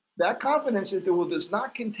 that confidence interval does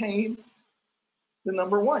not contain the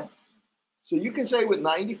number 1. So you can say with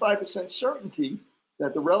 95% certainty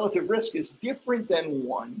that the relative risk is different than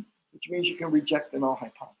 1, which means you can reject the null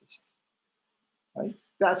hypothesis, right?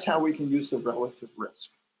 That's how we can use the relative risk.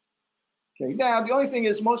 Okay, now the only thing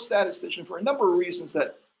is most statisticians, for a number of reasons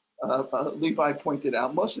that Levi pointed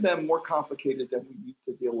out, most of them more complicated than we need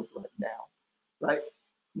to deal with right now, right?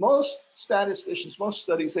 Most statisticians, most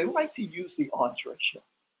studies, they like to use the odds ratio.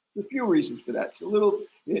 There's a few reasons for that. It's a little,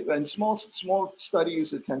 in small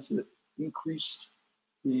studies, it tends to increase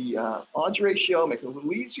the odds ratio, make it a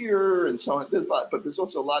little easier, and so on. There's a lot, but there's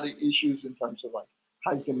also a lot of issues in terms of like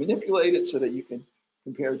how you can manipulate it so that you can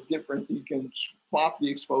compare different, you can flop the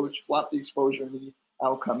exposure and the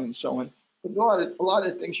outcome and so on. But a lot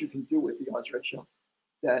of things you can do with the odds ratio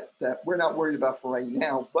that we're not worried about for right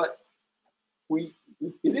now, but it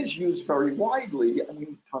is used very widely and we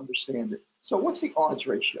need to understand it. So what's the odds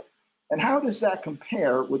ratio? And how does that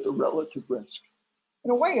compare with the relative risk? In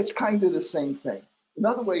a way, it's kind of the same thing. In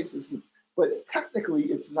other ways, but technically,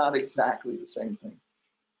 it's not exactly the same thing.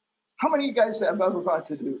 How many of you guys have ever gone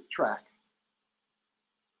to do track?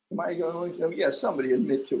 Am I going to? Yeah, somebody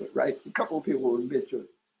admit to it, right? A couple of people will admit to it.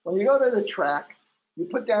 When you go to the track, you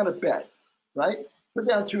put down a bet, right? Put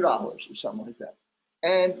down $2 or something like that.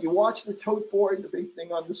 And you watch the tote board, the big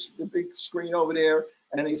thing on the big screen over there,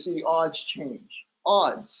 and you see the odds change.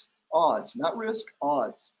 Odds, not risk,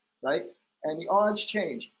 odds, right? And the odds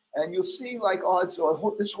change. And you'll see like odds,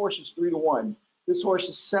 oh, this horse is 3-1. This horse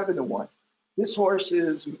is 7-1. This horse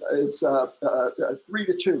is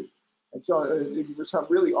 3-2. And so there's some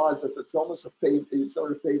really odds, but it's almost a favorite. It's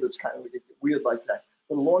sort of favorites kind of weird like that.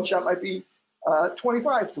 But a long shot might be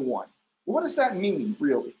 25-1. Well, what does that mean,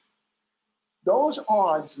 really? Those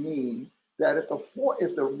odds mean that if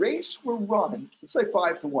the race were run, let's say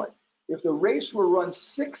 5-1, if the race were run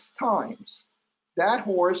 6 times, that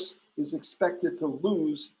horse is expected to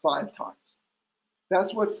lose 5 times.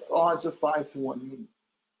 That's what odds of 5-1 mean.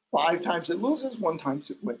 5 times it loses, 1 time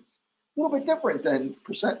it wins. A little bit different than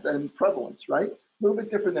prevalence, right? A little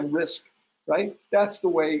bit different than risk, right? That's the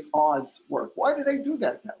way odds work. Why do they do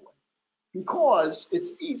that way? Because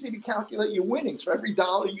it's easy to calculate your winnings. For every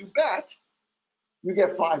dollar you bet, you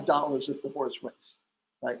get $5 if the horse wins,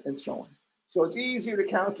 right? And so on. So it's easier to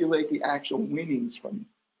calculate the actual winnings from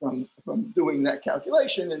doing that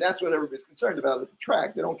calculation, and that's what everybody's concerned about at the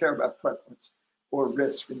track. They don't care about preference or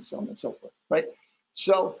risk and so on and so forth, right?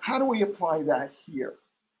 So how do we apply that here?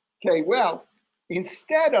 Okay, well,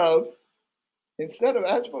 instead of as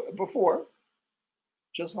before,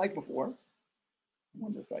 just like before, I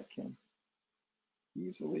wonder if I can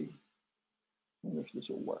easily, I wonder if this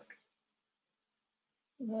will work.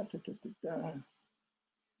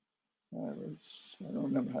 Erase. I don't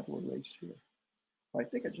remember how to erase here. I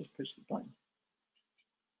think I just pushed the button.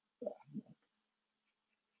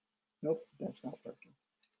 Nope, that's not working.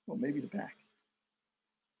 Well, maybe the back.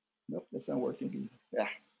 Nope, that's not working either. Yeah.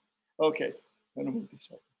 Okay, I'm gonna move this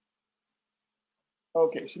over.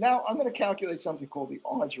 Okay, so now I'm going to calculate something called the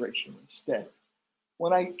odds ratio instead.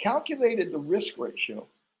 When I calculated the risk ratio,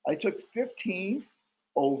 I took 15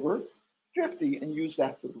 over 50 and used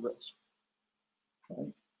that for the risk. Okay.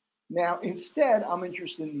 Now, instead, I'm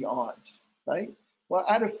interested in the odds, right? Well,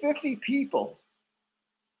 out of 50 people,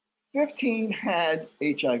 15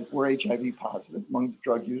 were HIV positive among the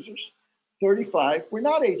drug users. 35 were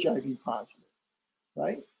not HIV positive,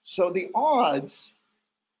 right? So the odds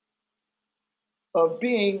of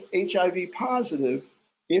being HIV positive,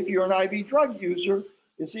 if you're an IV drug user,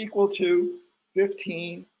 is equal to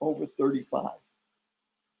 15 over 35.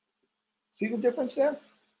 See the difference there?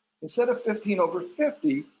 Instead of 15 over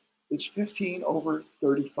 50, it's 15 over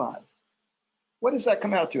 35. What does that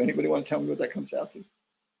come out to? Anybody want to tell me what that comes out to?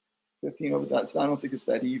 15 over that. I don't think it's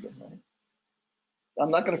that even, right? I'm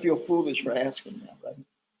not going to feel foolish for asking now, right?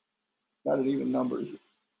 Not an even number, is it?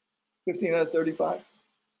 15 out of 35?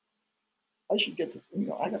 I should get the,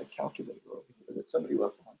 I got a calculator over here that somebody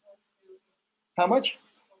left behind. How much?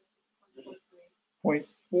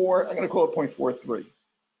 I'm going to call it 0.43.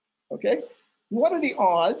 Okay. What are the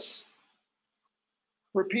odds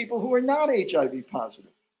for people who are not HIV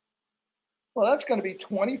positive? Well, that's going to be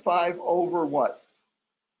 25 over what?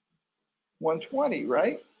 120,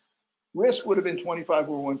 right? Risk would have been 25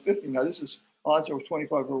 over 150. Now this is odds over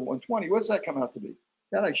 25 over 120. What's that come out to be?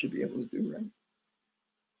 That I should be able to do, right?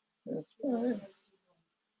 That's all right.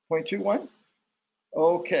 0.21.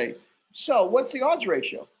 Okay. So what's the odds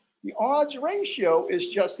ratio? The odds ratio is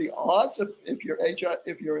just the odds of if you're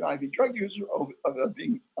an IV drug user of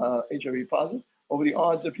being HIV positive over the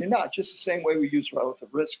odds if you're not. Just the same way we use relative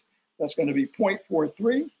risk. That's going to be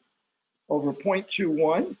 0.43 over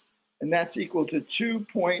 0.21, and that's equal to 2.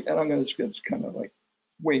 And I'm going to just kind of like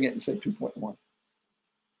wing it and say 2.1.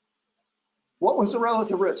 What was the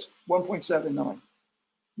relative risk? 1.79.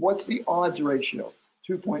 What's the odds ratio?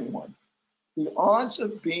 2.1. The odds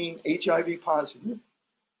of being HIV positive,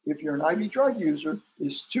 if you're an IV drug user,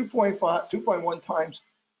 is 2.1 times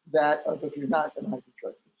that of if you're not an IV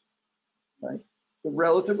drug user, right? The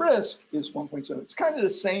relative risk is 1.7. It's kind of the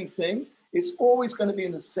same thing. It's always going to be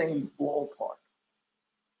in the same ballpark.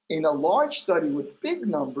 In a large study with big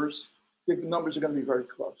numbers, the numbers are going to be very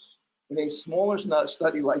close. In a smaller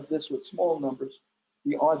study like this with small numbers,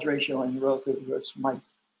 the odds ratio and the relative risk might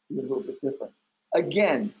be a little bit different.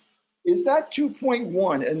 Again, is that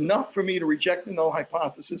 2.1 enough for me to reject the null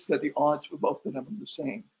hypothesis that the odds for both of them are the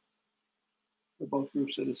same? For both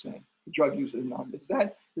groups are the same, the drug user and non.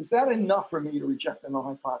 Is that enough for me to reject the null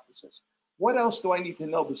hypothesis? What else do I need to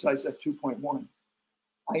know besides that 2.1?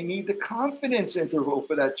 I need the confidence interval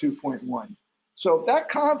for that 2.1. So that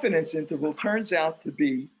confidence interval turns out to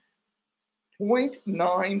be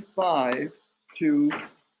 0.95 to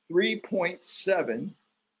 3.7.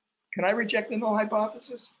 Can I reject the null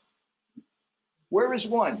hypothesis? Where is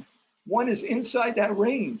 1? 1 is inside that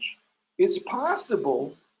range. It's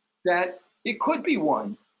possible that it could be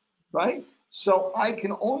 1, right? So I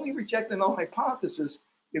can only reject the null hypothesis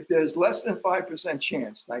if there's less than 5%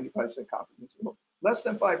 chance, 95% confidence, less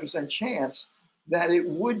than 5% chance that it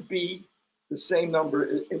would be the same number,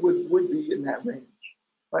 it would be in that range,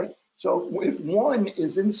 right? So if 1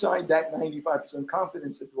 is inside that 95%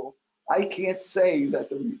 confidence interval, I can't say that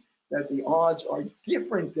the odds are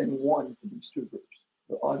different than 1 for these two groups.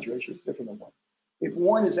 The odds ratio is different than 1. If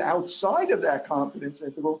 1 is outside of that confidence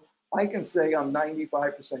interval, I can say I'm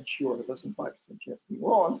 95% sure, less than 5% chance of being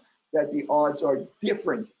wrong, that the odds are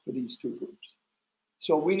different for these two groups.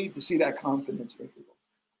 So we need to see that confidence interval.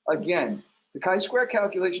 Again, the chi-square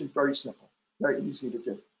calculation is very simple, very easy to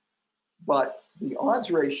do. But the odds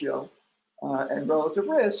ratio and relative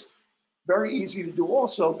risk, very easy to do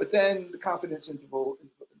also, but then the confidence interval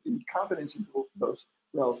for those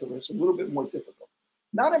relative risks is a little bit more difficult.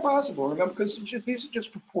 Not impossible, remember, because these are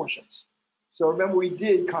just proportions. So remember, we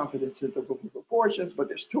did confidence interval for proportions, but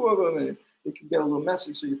there's 2 of them, and it can get a little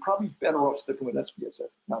messy, so you're probably better off sticking with SPSS to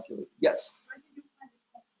calculate. Yes?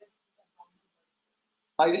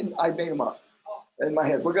 I made them up in my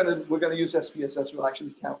head. We're gonna use SPSS. We'll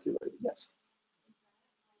actually calculate it. Yes.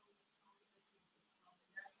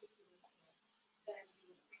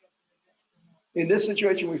 In this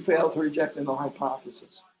situation, we failed to reject the null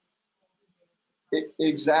hypothesis.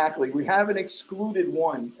 Exactly. We haven't excluded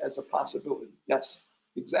 1 as a possibility. Yes,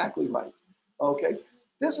 exactly right. Okay.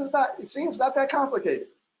 This is not, see, it's not that complicated.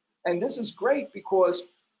 And this is great because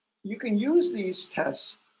you can use these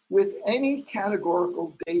tests with any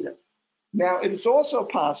categorical data. Now, it is also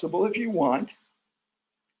possible, if you want,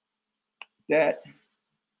 that,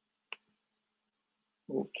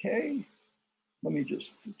 okay, let me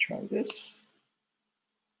just try this.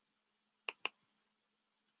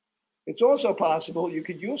 It's also possible you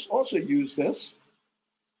could also use this.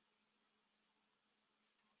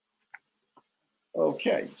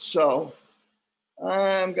 Okay, so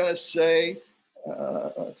I'm going to say,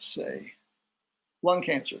 let's say, lung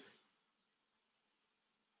cancer.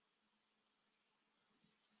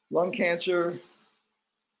 Lung cancer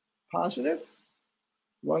positive,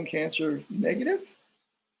 lung cancer negative,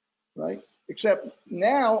 right? Except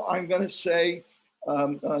now I'm going to say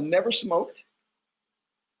never smoked,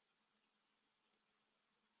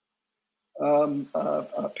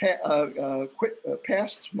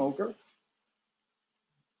 past smoker,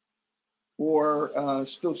 or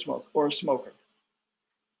still smoke, or a smoker.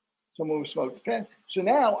 Someone who smoked. Okay. So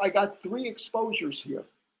now I got 3 exposures here,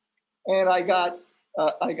 and I got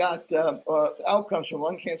outcomes from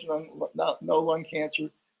lung cancer, no lung cancer,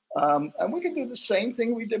 and we can do the same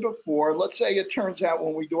thing we did before. Let's say it turns out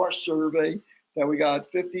when we do our survey that we got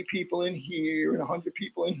 50 people in here and 100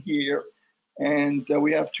 people in here, and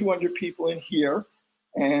we have 200 people in here.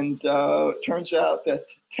 And it turns out that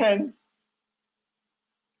 10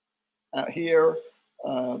 here,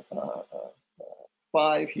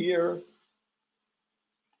 5 here,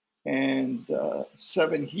 and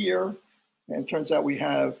 7 here. And it turns out we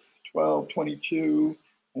have 12, 22,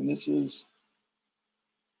 and this is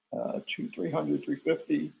 300,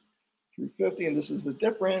 350, 350, and this is the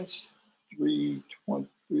difference,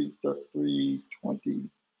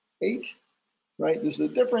 328, right? This is the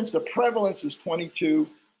difference. The prevalence is 22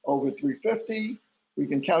 over 350. We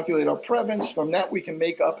can calculate our prevalence. From that, we can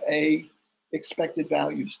make up a expected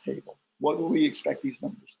values table. What do we expect these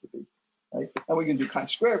numbers to be, right? And we can do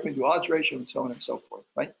chi-square, we can do odds ratio, and so on and so forth,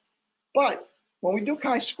 right? But when we do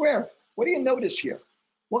chi-square, what do you notice here?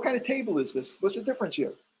 What kind of table is this? What's the difference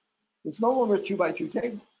here? It's no longer a 2x2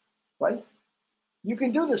 table, right? You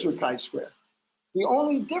can do this with chi-square. The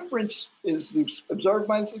only difference is the observed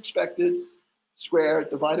minus expected squared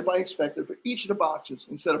divided by expected for each of the boxes.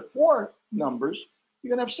 Instead of 4 numbers, you're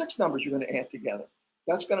going to have 6 numbers you're going to add together.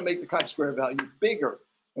 That's going to make the chi-square value bigger.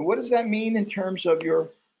 And what does that mean in terms of your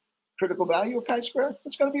critical value of chi-square?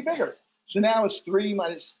 It's going to be bigger. So now it's 3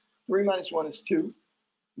 minus 1 is 2.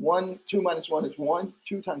 2 minus 1 is 1.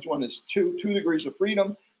 2 times 1 is 2. 2 degrees of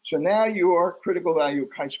freedom. So now your critical value of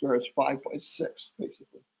chi-square is 5.6,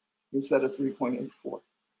 basically, instead of 3.84. So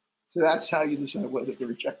that's how you decide whether to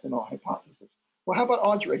reject the null hypothesis. Well, how about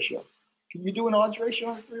odds ratio? Can you do an odds ratio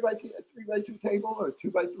on a 3x2 table, or a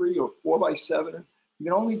 2x3, or 4x7? You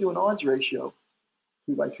can only do an odds ratio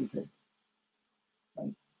 2x2 table.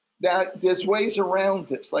 Right? Now, there's ways around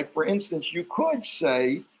this. Like, for instance, you could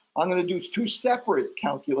say, I'm going to do 2 separate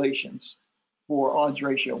calculations for odds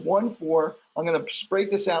ratio. One for, I'm going to break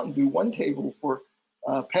this out and do one table for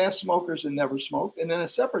past smokers and never smoked, and then a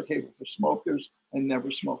separate table for smokers and never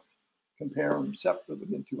smoked. Compare them separately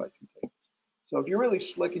within 2x2 tables. So if you're really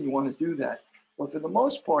slick and you want to do that, but for the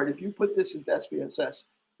most part, if you put this in SPSS,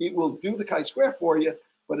 it will do the chi-square for you,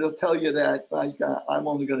 but it'll tell you that like I'm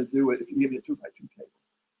only going to do it if you give me a 2x2 table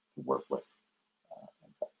to work with.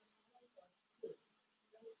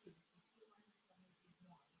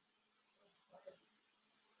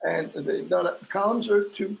 And the columns are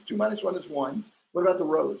 2 minus 1 is 1. What about the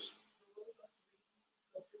rows?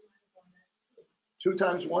 2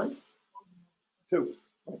 times 1? 2.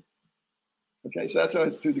 Okay, so that's how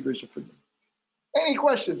it's 2 degrees of freedom. Any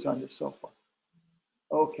questions on this so far?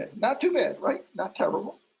 Okay, not too bad, right? Not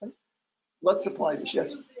terrible. Right? Let's apply this.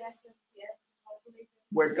 Yes.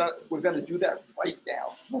 We're going to do that right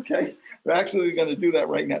now. Okay, we're actually going to do that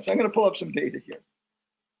right now. So I'm going to pull up some data here.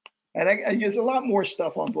 And there's a lot more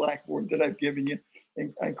stuff on Blackboard that I've given you,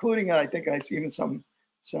 including I think I see even some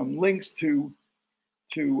links to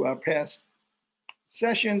past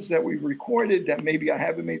sessions that we've recorded that maybe I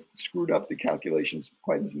haven't screwed up the calculations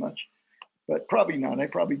quite as much, but probably not. I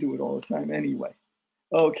probably do it all the time anyway.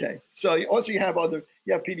 Okay, so also you have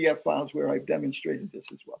PDF files where I've demonstrated this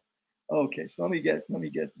as well. Okay, so let me get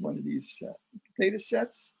one of these data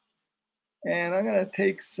sets, and I'm going to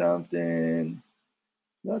take something.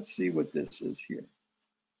 Let's see what this is here.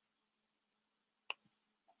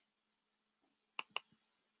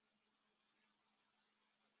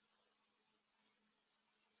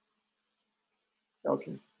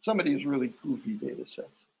 Okay, some of these really goofy data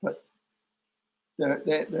sets, but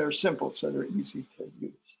they're simple, so they're easy to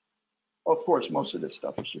use. Of course, most of this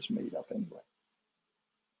stuff is just made up anyway.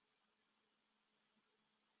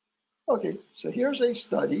 Okay, so here's a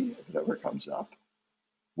study, if it ever comes up,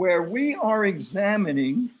 where we are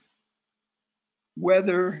examining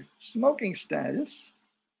whether smoking status,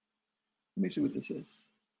 let me see what this is.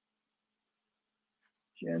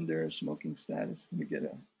 Gender, smoking status. Let me get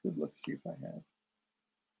a good look, see if I have.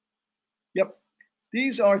 Yep,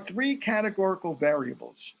 these are 3 categorical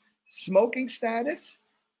variables. Smoking status,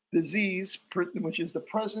 disease, which is the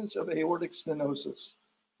presence of aortic stenosis,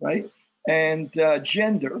 right? And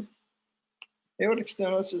gender. Aortic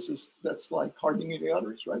stenosis that's like hardening of the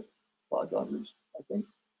arteries, right? Clogged arteries, I think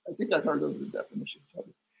I've heard of the definitions of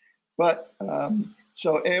it. But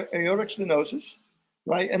so aortic stenosis,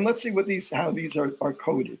 right? And let's see what how these are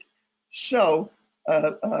coded. So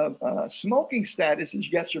smoking status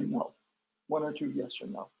is yes or no, 1 or 2 yes or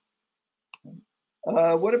no.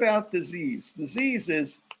 What about disease? Disease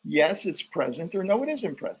is yes, it's present, or no, it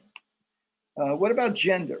isn't present. What about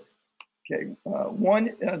gender? Okay,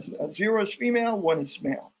 0 is female, 1 is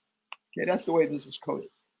male. Okay, that's the way this is coded.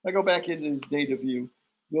 If I go back into the data view,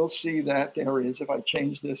 you'll see that there is, if I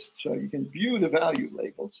change this so you can view the value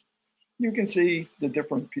labels, you can see the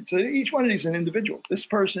different, so each one of these is an individual. This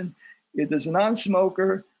person is a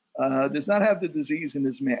non-smoker, does not have the disease and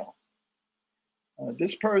is male.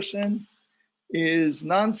 This person is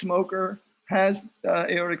non-smoker, has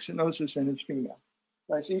aortic stenosis, and is female.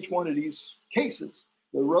 Right? So each one of these cases,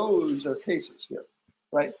 the rows are cases here,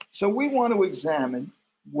 right? So we want to examine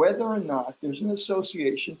whether or not there's an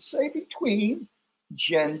association, say, between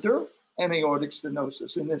gender and aortic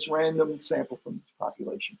stenosis in this random sample from this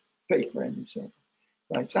population, fake random sample.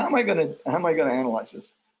 Right. So how am I going to analyze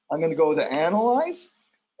this? I'm going to go to analyze,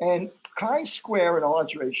 and chi-square and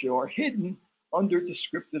odds ratio are hidden under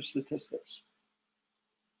descriptive statistics.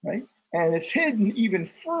 Right, and it's hidden even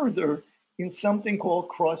further in something called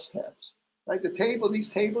crosstabs. Right, these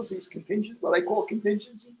tables, these contingent, what I call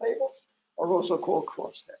contingency tables, are also called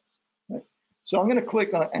crosstabs. Right, so I'm going to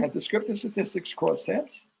click on add descriptive statistics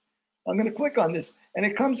crosstabs. I'm going to click on this, and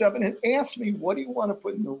it comes up and it asks me, what do you want to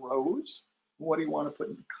put in the rows? What do you want to put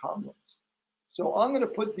in the columns? So I'm going to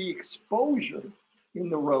put the exposure in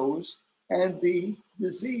the rows and the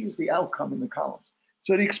disease, the outcome, in the columns.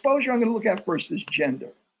 So the exposure I'm going to look at first is gender.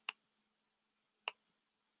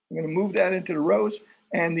 I'm going to move that into the rows,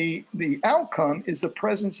 and the outcome is the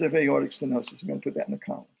presence of aortic stenosis. I'm going to put that in the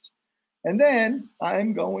columns. And then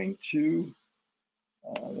I'm going to,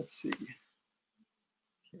 let's see.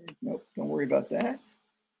 Okay, nope, don't worry about that.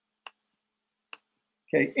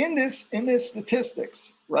 Okay, in this statistics,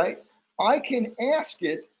 right, I can ask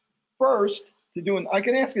it first to do I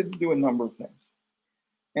can ask it to do a number of things.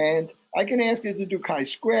 And I can ask it to do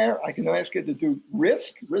chi-square. I can ask it to do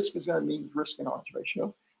risk. Risk is going to mean risk and odds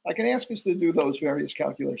ratio. I can ask it to do those various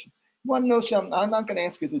calculations. You want to know something? I'm not going to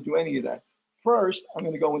ask it to do any of that. First, I'm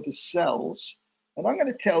going to go into cells, and I'm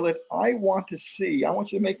going to tell it I want you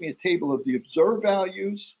to make me a table of the observed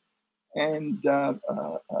values, and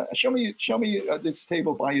show me this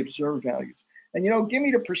table by observed values. And, give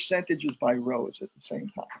me the percentages by rows at the same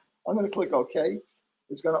time. I'm going to click OK.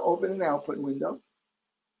 It's going to open an output window,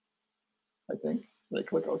 I think. Did I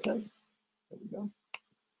click OK? There we go.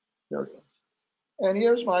 There it goes. And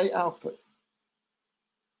here's my output.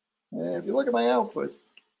 And if you look at my output,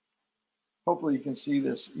 hopefully you can see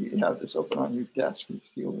this. You have this open on your desk.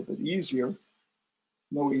 It's a little bit easier.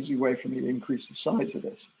 No easy way for me to increase the size of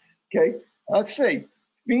this. Okay, let's see.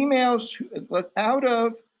 Females, out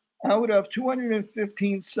of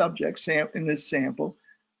 215 subjects in this sample,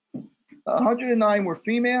 109 were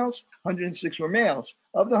females, 106 were males.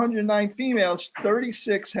 Of the 109 females,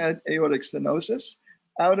 36 had aortic stenosis.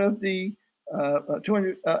 Out of the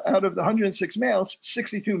 106 males,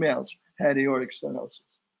 62 males had aortic stenosis.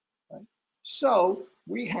 Right? So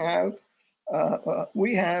we have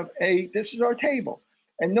this is our table.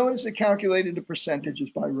 And notice it calculated the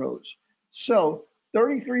percentages by rows. So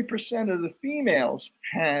 33% of the females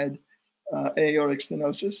had aortic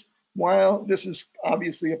stenosis, while this is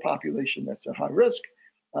obviously a population that's at high risk.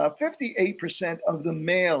 58% of the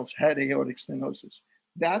males had aortic stenosis.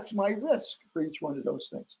 That's my risk for each one of those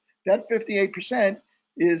things. That 58%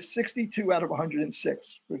 is 62 out of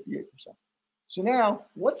 106, 58%. So now,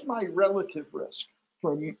 what's my relative risk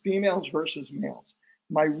for females versus males?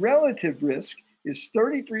 My relative risk is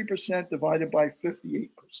 33% divided by 58%.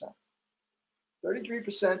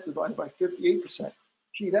 33% divided by 58%.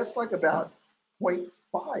 Gee, that's like about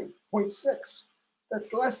 0.5, 0.6.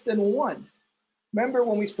 That's less than 1. Remember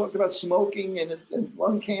when we talked about smoking and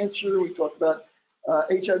lung cancer, we talked about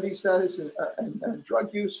HIV status and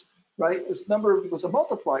drug use, right? This number was a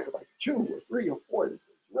multiplier by 2 or 3 or 4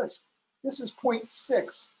 risk. This is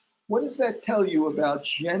 0.6. What does that tell you about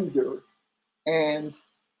gender and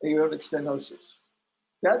aortic stenosis?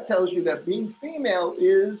 That tells you that being female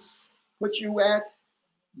puts you at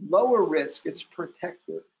lower risk. It's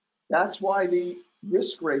protective. That's why the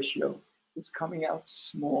risk ratio is coming out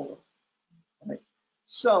smaller. Right?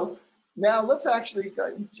 So now let's actually,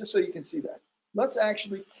 just so you can see that, let's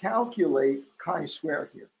actually calculate chi-square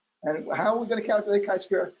here. And how are we going to calculate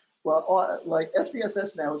chi-square? Well, like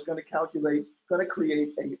SPSS now is going to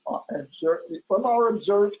create from our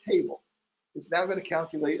observed table. It's now going to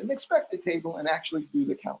calculate an expected table and actually do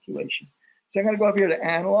the calculation. So I'm going to go up here to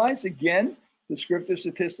analyze again, descriptive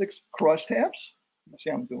statistics, crosstabs.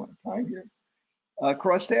 See how I'm doing time here.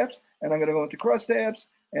 Crosstabs, and I'm going to go into crosstabs,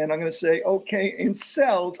 and I'm going to say, okay, in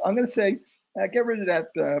cells, I'm going to say, get rid of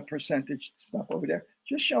that percentage stuff over there.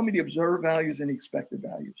 Just show me the observed values and the expected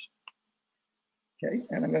values. Okay,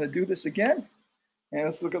 and I'm going to do this again. And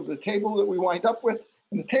let's look at the table that we wind up with.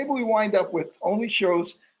 And the table we wind up with only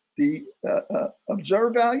shows the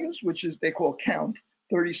observed values, which is they call count,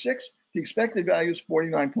 36. The expected value is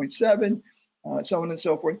 49.7, so on and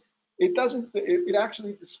so forth. It doesn't, it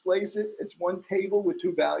actually displays it. It's one table with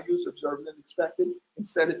 2 values, observed and expected,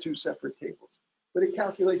 instead of 2 separate tables. But it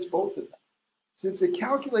calculates both of them. Since it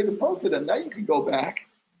calculated both of them, now you can go back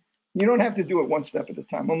You don't have to do it one step at a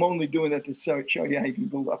time. I'm only doing that to show you how you can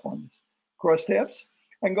build up on this. Crosstabs.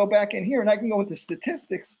 I can go back in here and I can go into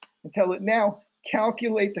statistics and tell it now,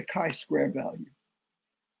 calculate the chi-square value.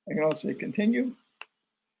 I can also say continue,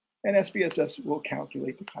 and SPSS will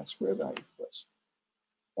calculate the chi-square value for us.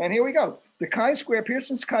 And here we go. The chi-square,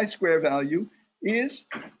 Pearson's chi-square value is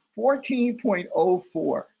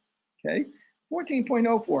 14.04, okay?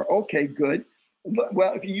 14.04, okay, good.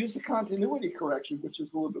 Well, if you use the continuity correction, which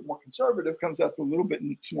is a little bit more conservative, comes out to a little bit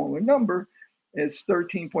smaller number, it's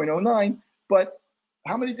 13.09, but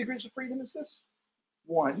how many degrees of freedom is this?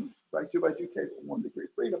 1, right, 2 by 2 table, 1 degree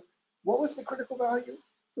freedom. What was the critical value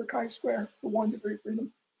for chi-square for 1 degree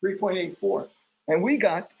freedom? 3.84, and we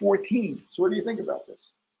got 14. So what do you think about this?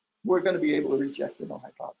 We're going to be able to reject the null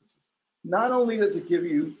hypothesis. Not only does it give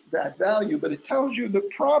you that value, but it tells you the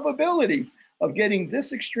probability of getting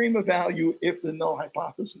this extreme of value if the null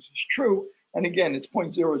hypothesis is true. And again, it's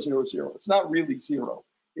 0.000. It's not really 0.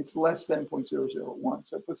 It's less than 0.001.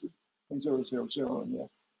 So it puts it 0.000 in there.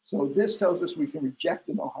 So this tells us we can reject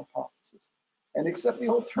the null hypothesis and accept the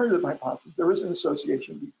alternative hypothesis. There is an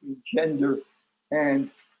association between gender and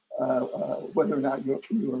whether or not you're at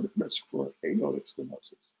risk for aortic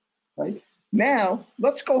stenosis, right? Now,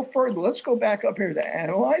 let's go further. Let's go back up here to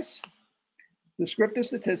analyze, descriptive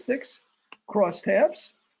statistics,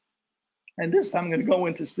 crosstabs, and this time I'm going to go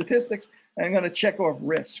into statistics and I'm going to check off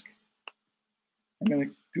risk. I'm going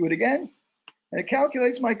to do it again, and it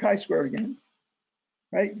calculates my chi-square again,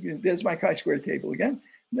 right? There's my chi-square table again.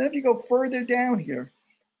 And then if you go further down here,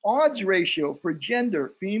 odds ratio for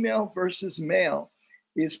gender, female versus male,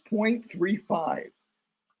 is 0.35.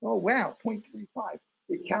 Oh, wow, 0.35.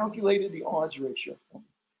 It calculated the odds ratio for me.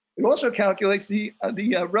 It also calculates the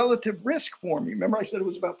relative risk for me. Remember I said it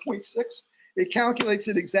was about 0.6? It calculates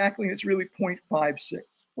it exactly, and it's really 0.56,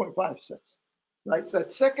 right? So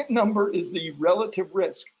that second number is the relative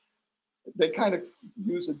risk. They kind of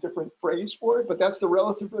use a different phrase for it, but that's the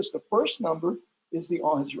relative risk. The first number is the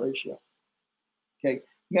odds ratio. Okay,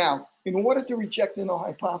 now, in order to reject the null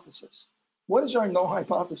hypothesis, what is our null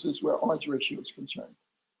hypothesis where odds ratio is concerned?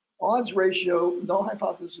 Odds ratio, null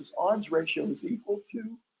hypothesis, odds ratio is equal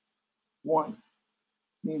to 1.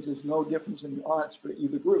 Means there's no difference in the odds for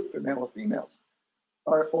either group, for male or females.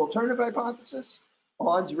 Our alternative hypothesis,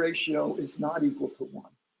 odds ratio is not equal to 1.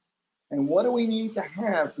 And what do we need to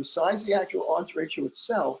have besides the actual odds ratio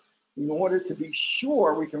itself in order to be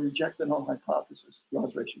sure we can reject the null hypothesis? The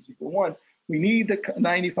odds ratio is equal to 1. We need the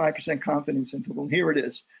 95% confidence interval. Here it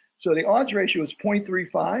is. So the odds ratio is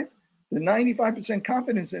 0.35. The 95%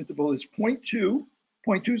 confidence interval is 0.2,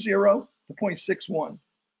 0.20 to 0.61.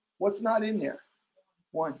 What's not in there?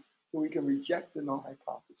 1. So we can reject the null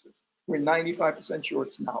hypothesis. We're 95% sure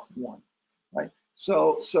it's not 1, right?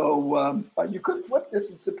 So you could flip this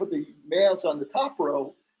and put the males on the top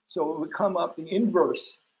row, so it would come up the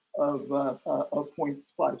inverse of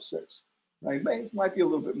 0.56, right? Might be a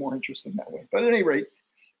little bit more interesting that way. But at any rate,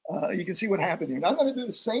 you can see what happened here. Now I'm going to do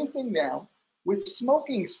the same thing now with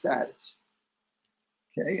smoking status.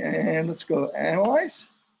 Okay, and let's go analyze,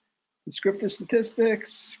 descriptive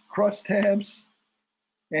statistics, crosstabs,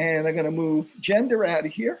 and I'm going to move gender out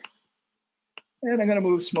of here, and I'm going to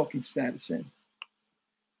move smoking status in.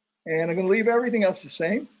 And I'm going to leave everything else the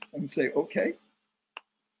same. I'm going to say, okay.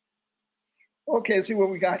 Okay, let's see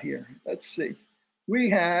what we got here. Let's see.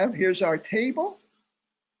 We have, here's our table.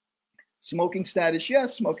 Smoking status,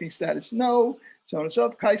 yes. Smoking status, no. So on and so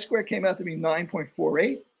forth. Chi-square came out to be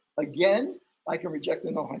 9.48. Again, I can reject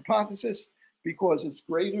the null hypothesis because it's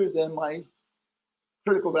greater than my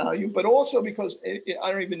critical value, but also because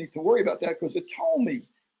I don't even need to worry about that because it told me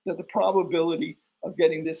that the probability of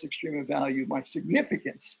getting this extreme of value, my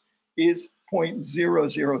significance, is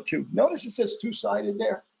 0.002. Notice it says two-sided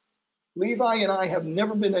there. Levi and I have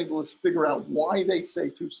never been able to figure out why they say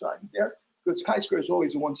two-sided there, because chi-square is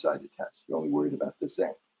always a one-sided test. You're only worried about this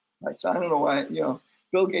end, right? So I don't know why,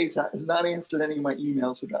 Bill Gates has not answered any of my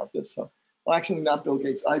emails about this. So, well, actually not Bill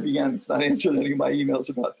Gates, IBM has not answered any of my emails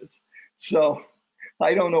about this. So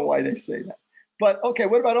I don't know why they say that. But okay,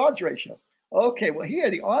 what about odds ratio? Okay, well here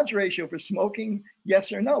the odds ratio for smoking, yes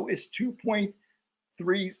or no, is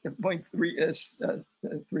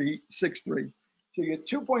 2.363. So you get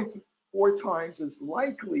 2.4 times as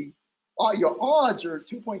likely, your odds are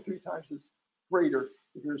 2.3 times as greater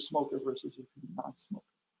if you're a smoker versus if you're not a smoker.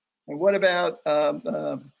 And what about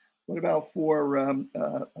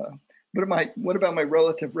my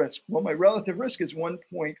relative risk? Well, my relative risk is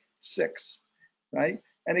 1.6, right?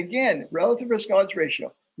 And again, relative risk odds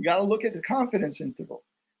ratio, you got to look at the confidence interval.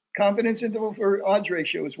 Confidence interval for odds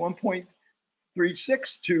ratio is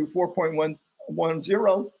 1.36 to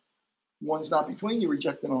 4.110. One's not between, you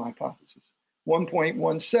reject the null hypothesis.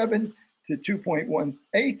 1.17 to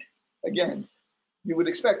 2.18, again, you would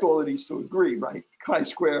expect all of these to agree, right?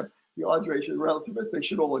 Chi-square, the odds ratio, the relativist, they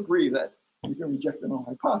should all agree that you can reject the null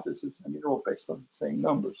hypothesis. I mean, they're all based on the same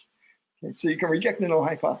numbers. Okay, so you can reject the null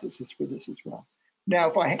hypothesis for this as well.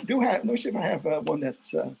 Now, if I do have, let me see if I have one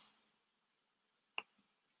that's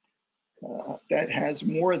that has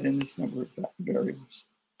more than this number of variables.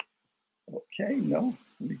 Okay, no,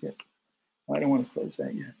 let me get, I don't want to close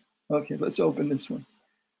that yet. Okay, let's open this one.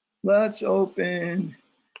 Let's open,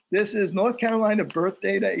 this is North Carolina birth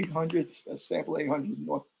data, 800, sample 800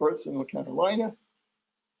 births in North Carolina.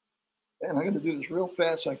 And I'm going to do this real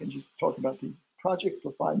fast so I can just talk about the project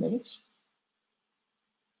for 5 minutes.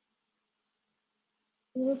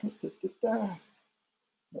 If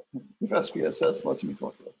SPSS lets me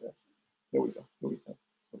talk about that. There we go. There we go.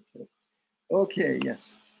 Okay. Okay.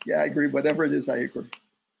 Yes. Yeah, I agree. Whatever it is, I agree.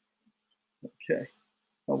 Okay.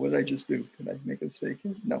 Oh, what did I just do? Did I make a mistake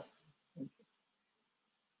here? No.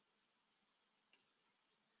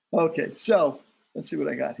 Okay. So let's see what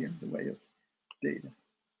I got here in the way of data.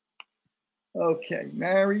 Okay.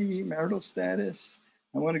 Marital status.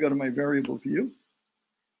 I want to go to my variable view,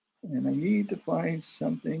 and I need to find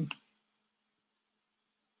something.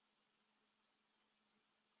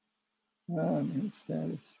 Marital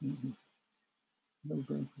status. No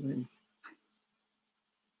birth rate.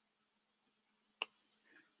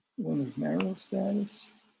 One is marital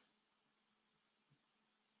status.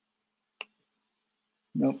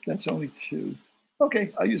 Nope, that's only 2.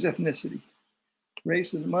 Okay, I'll use ethnicity.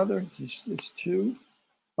 Race of the mother is 2.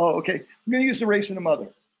 Oh, okay, I'm going to use the race of the mother.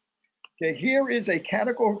 Okay, here is a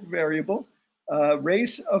categorical variable,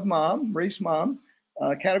 race of mom, race mom,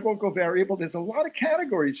 categorical variable. There's a lot of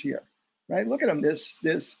categories here, right? Look at them.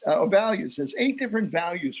 There's values. There's 8 different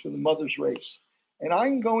values for the mother's race. And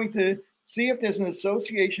I'm going to see if there's an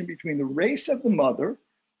association between the race of the mother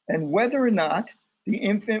and whether or not the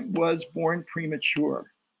infant was born premature.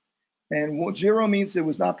 And 0 means it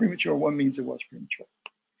was not premature, 1 means it was premature.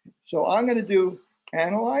 So I'm going to do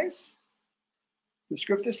analyze,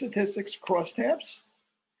 descriptive statistics, crosstabs,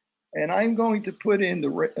 and I'm going to put in the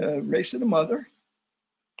race of the mother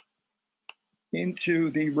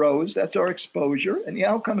into the rows. That's our exposure, and the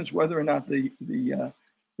outcome is whether or not the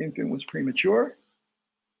infant was premature.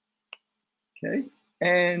 Okay,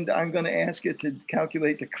 and I'm going to ask it to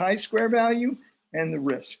calculate the chi-square value and the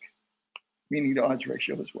risk, meaning the odds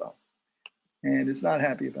ratio as well. And it's not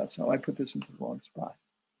happy about, so I put this into the wrong spot.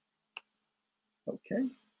 Okay.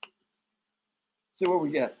 See what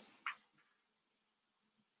we get.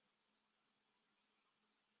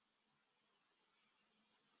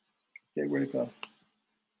 Okay, where'd it go?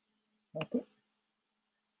 Output.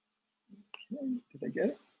 Okay, did I get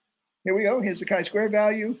it? Here we go. Here's the chi-square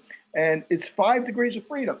value, and it's 5 degrees of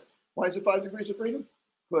freedom. Why is it 5 degrees of freedom?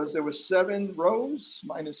 Because there were 7 rows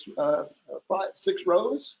minus 6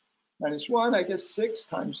 rows minus 1. I guess 6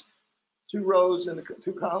 times 2 rows in the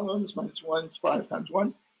 2 columns minus 1 is 5 times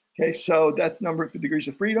 1. Okay, so that's number of degrees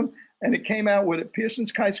of freedom, and it came out with a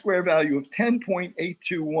Pearson's chi-square value of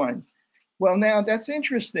 10.821. Well, now that's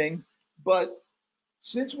interesting, but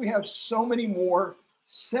since we have so many more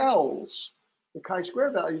cells, the chi-square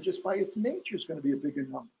value just by its nature is going to be a bigger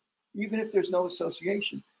number, even if there's no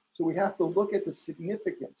association. So we have to look at the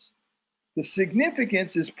significance. The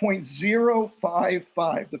significance is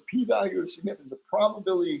 0.055. The p-value is significant. The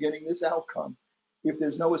probability of getting this outcome, if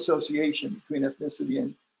there's no association between ethnicity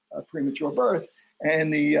and premature birth,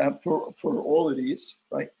 and the for all of these,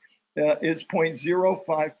 right, is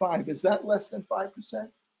 0.055. Is that less than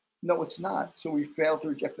 5%? No, it's not. So we failed to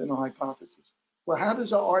reject the null hypothesis. Well, how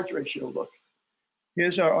does our odds ratio look?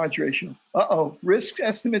 Here's our odds ratio. Uh-oh, risk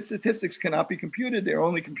estimate statistics cannot be computed. They're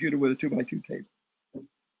only computed with a 2x2 table.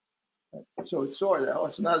 So it's sorted out.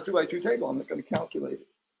 It's not a 2x2 table. I'm not going to calculate it.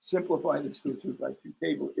 Simplify this to a 2x2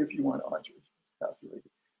 table if you want odds ratio calculated.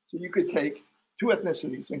 So you could take 2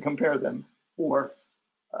 ethnicities and compare them for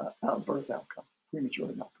birth outcome, premature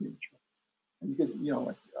or not premature. And you could,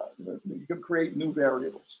 you could create new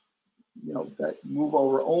variables, that move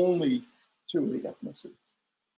over only 2 of the ethnicities.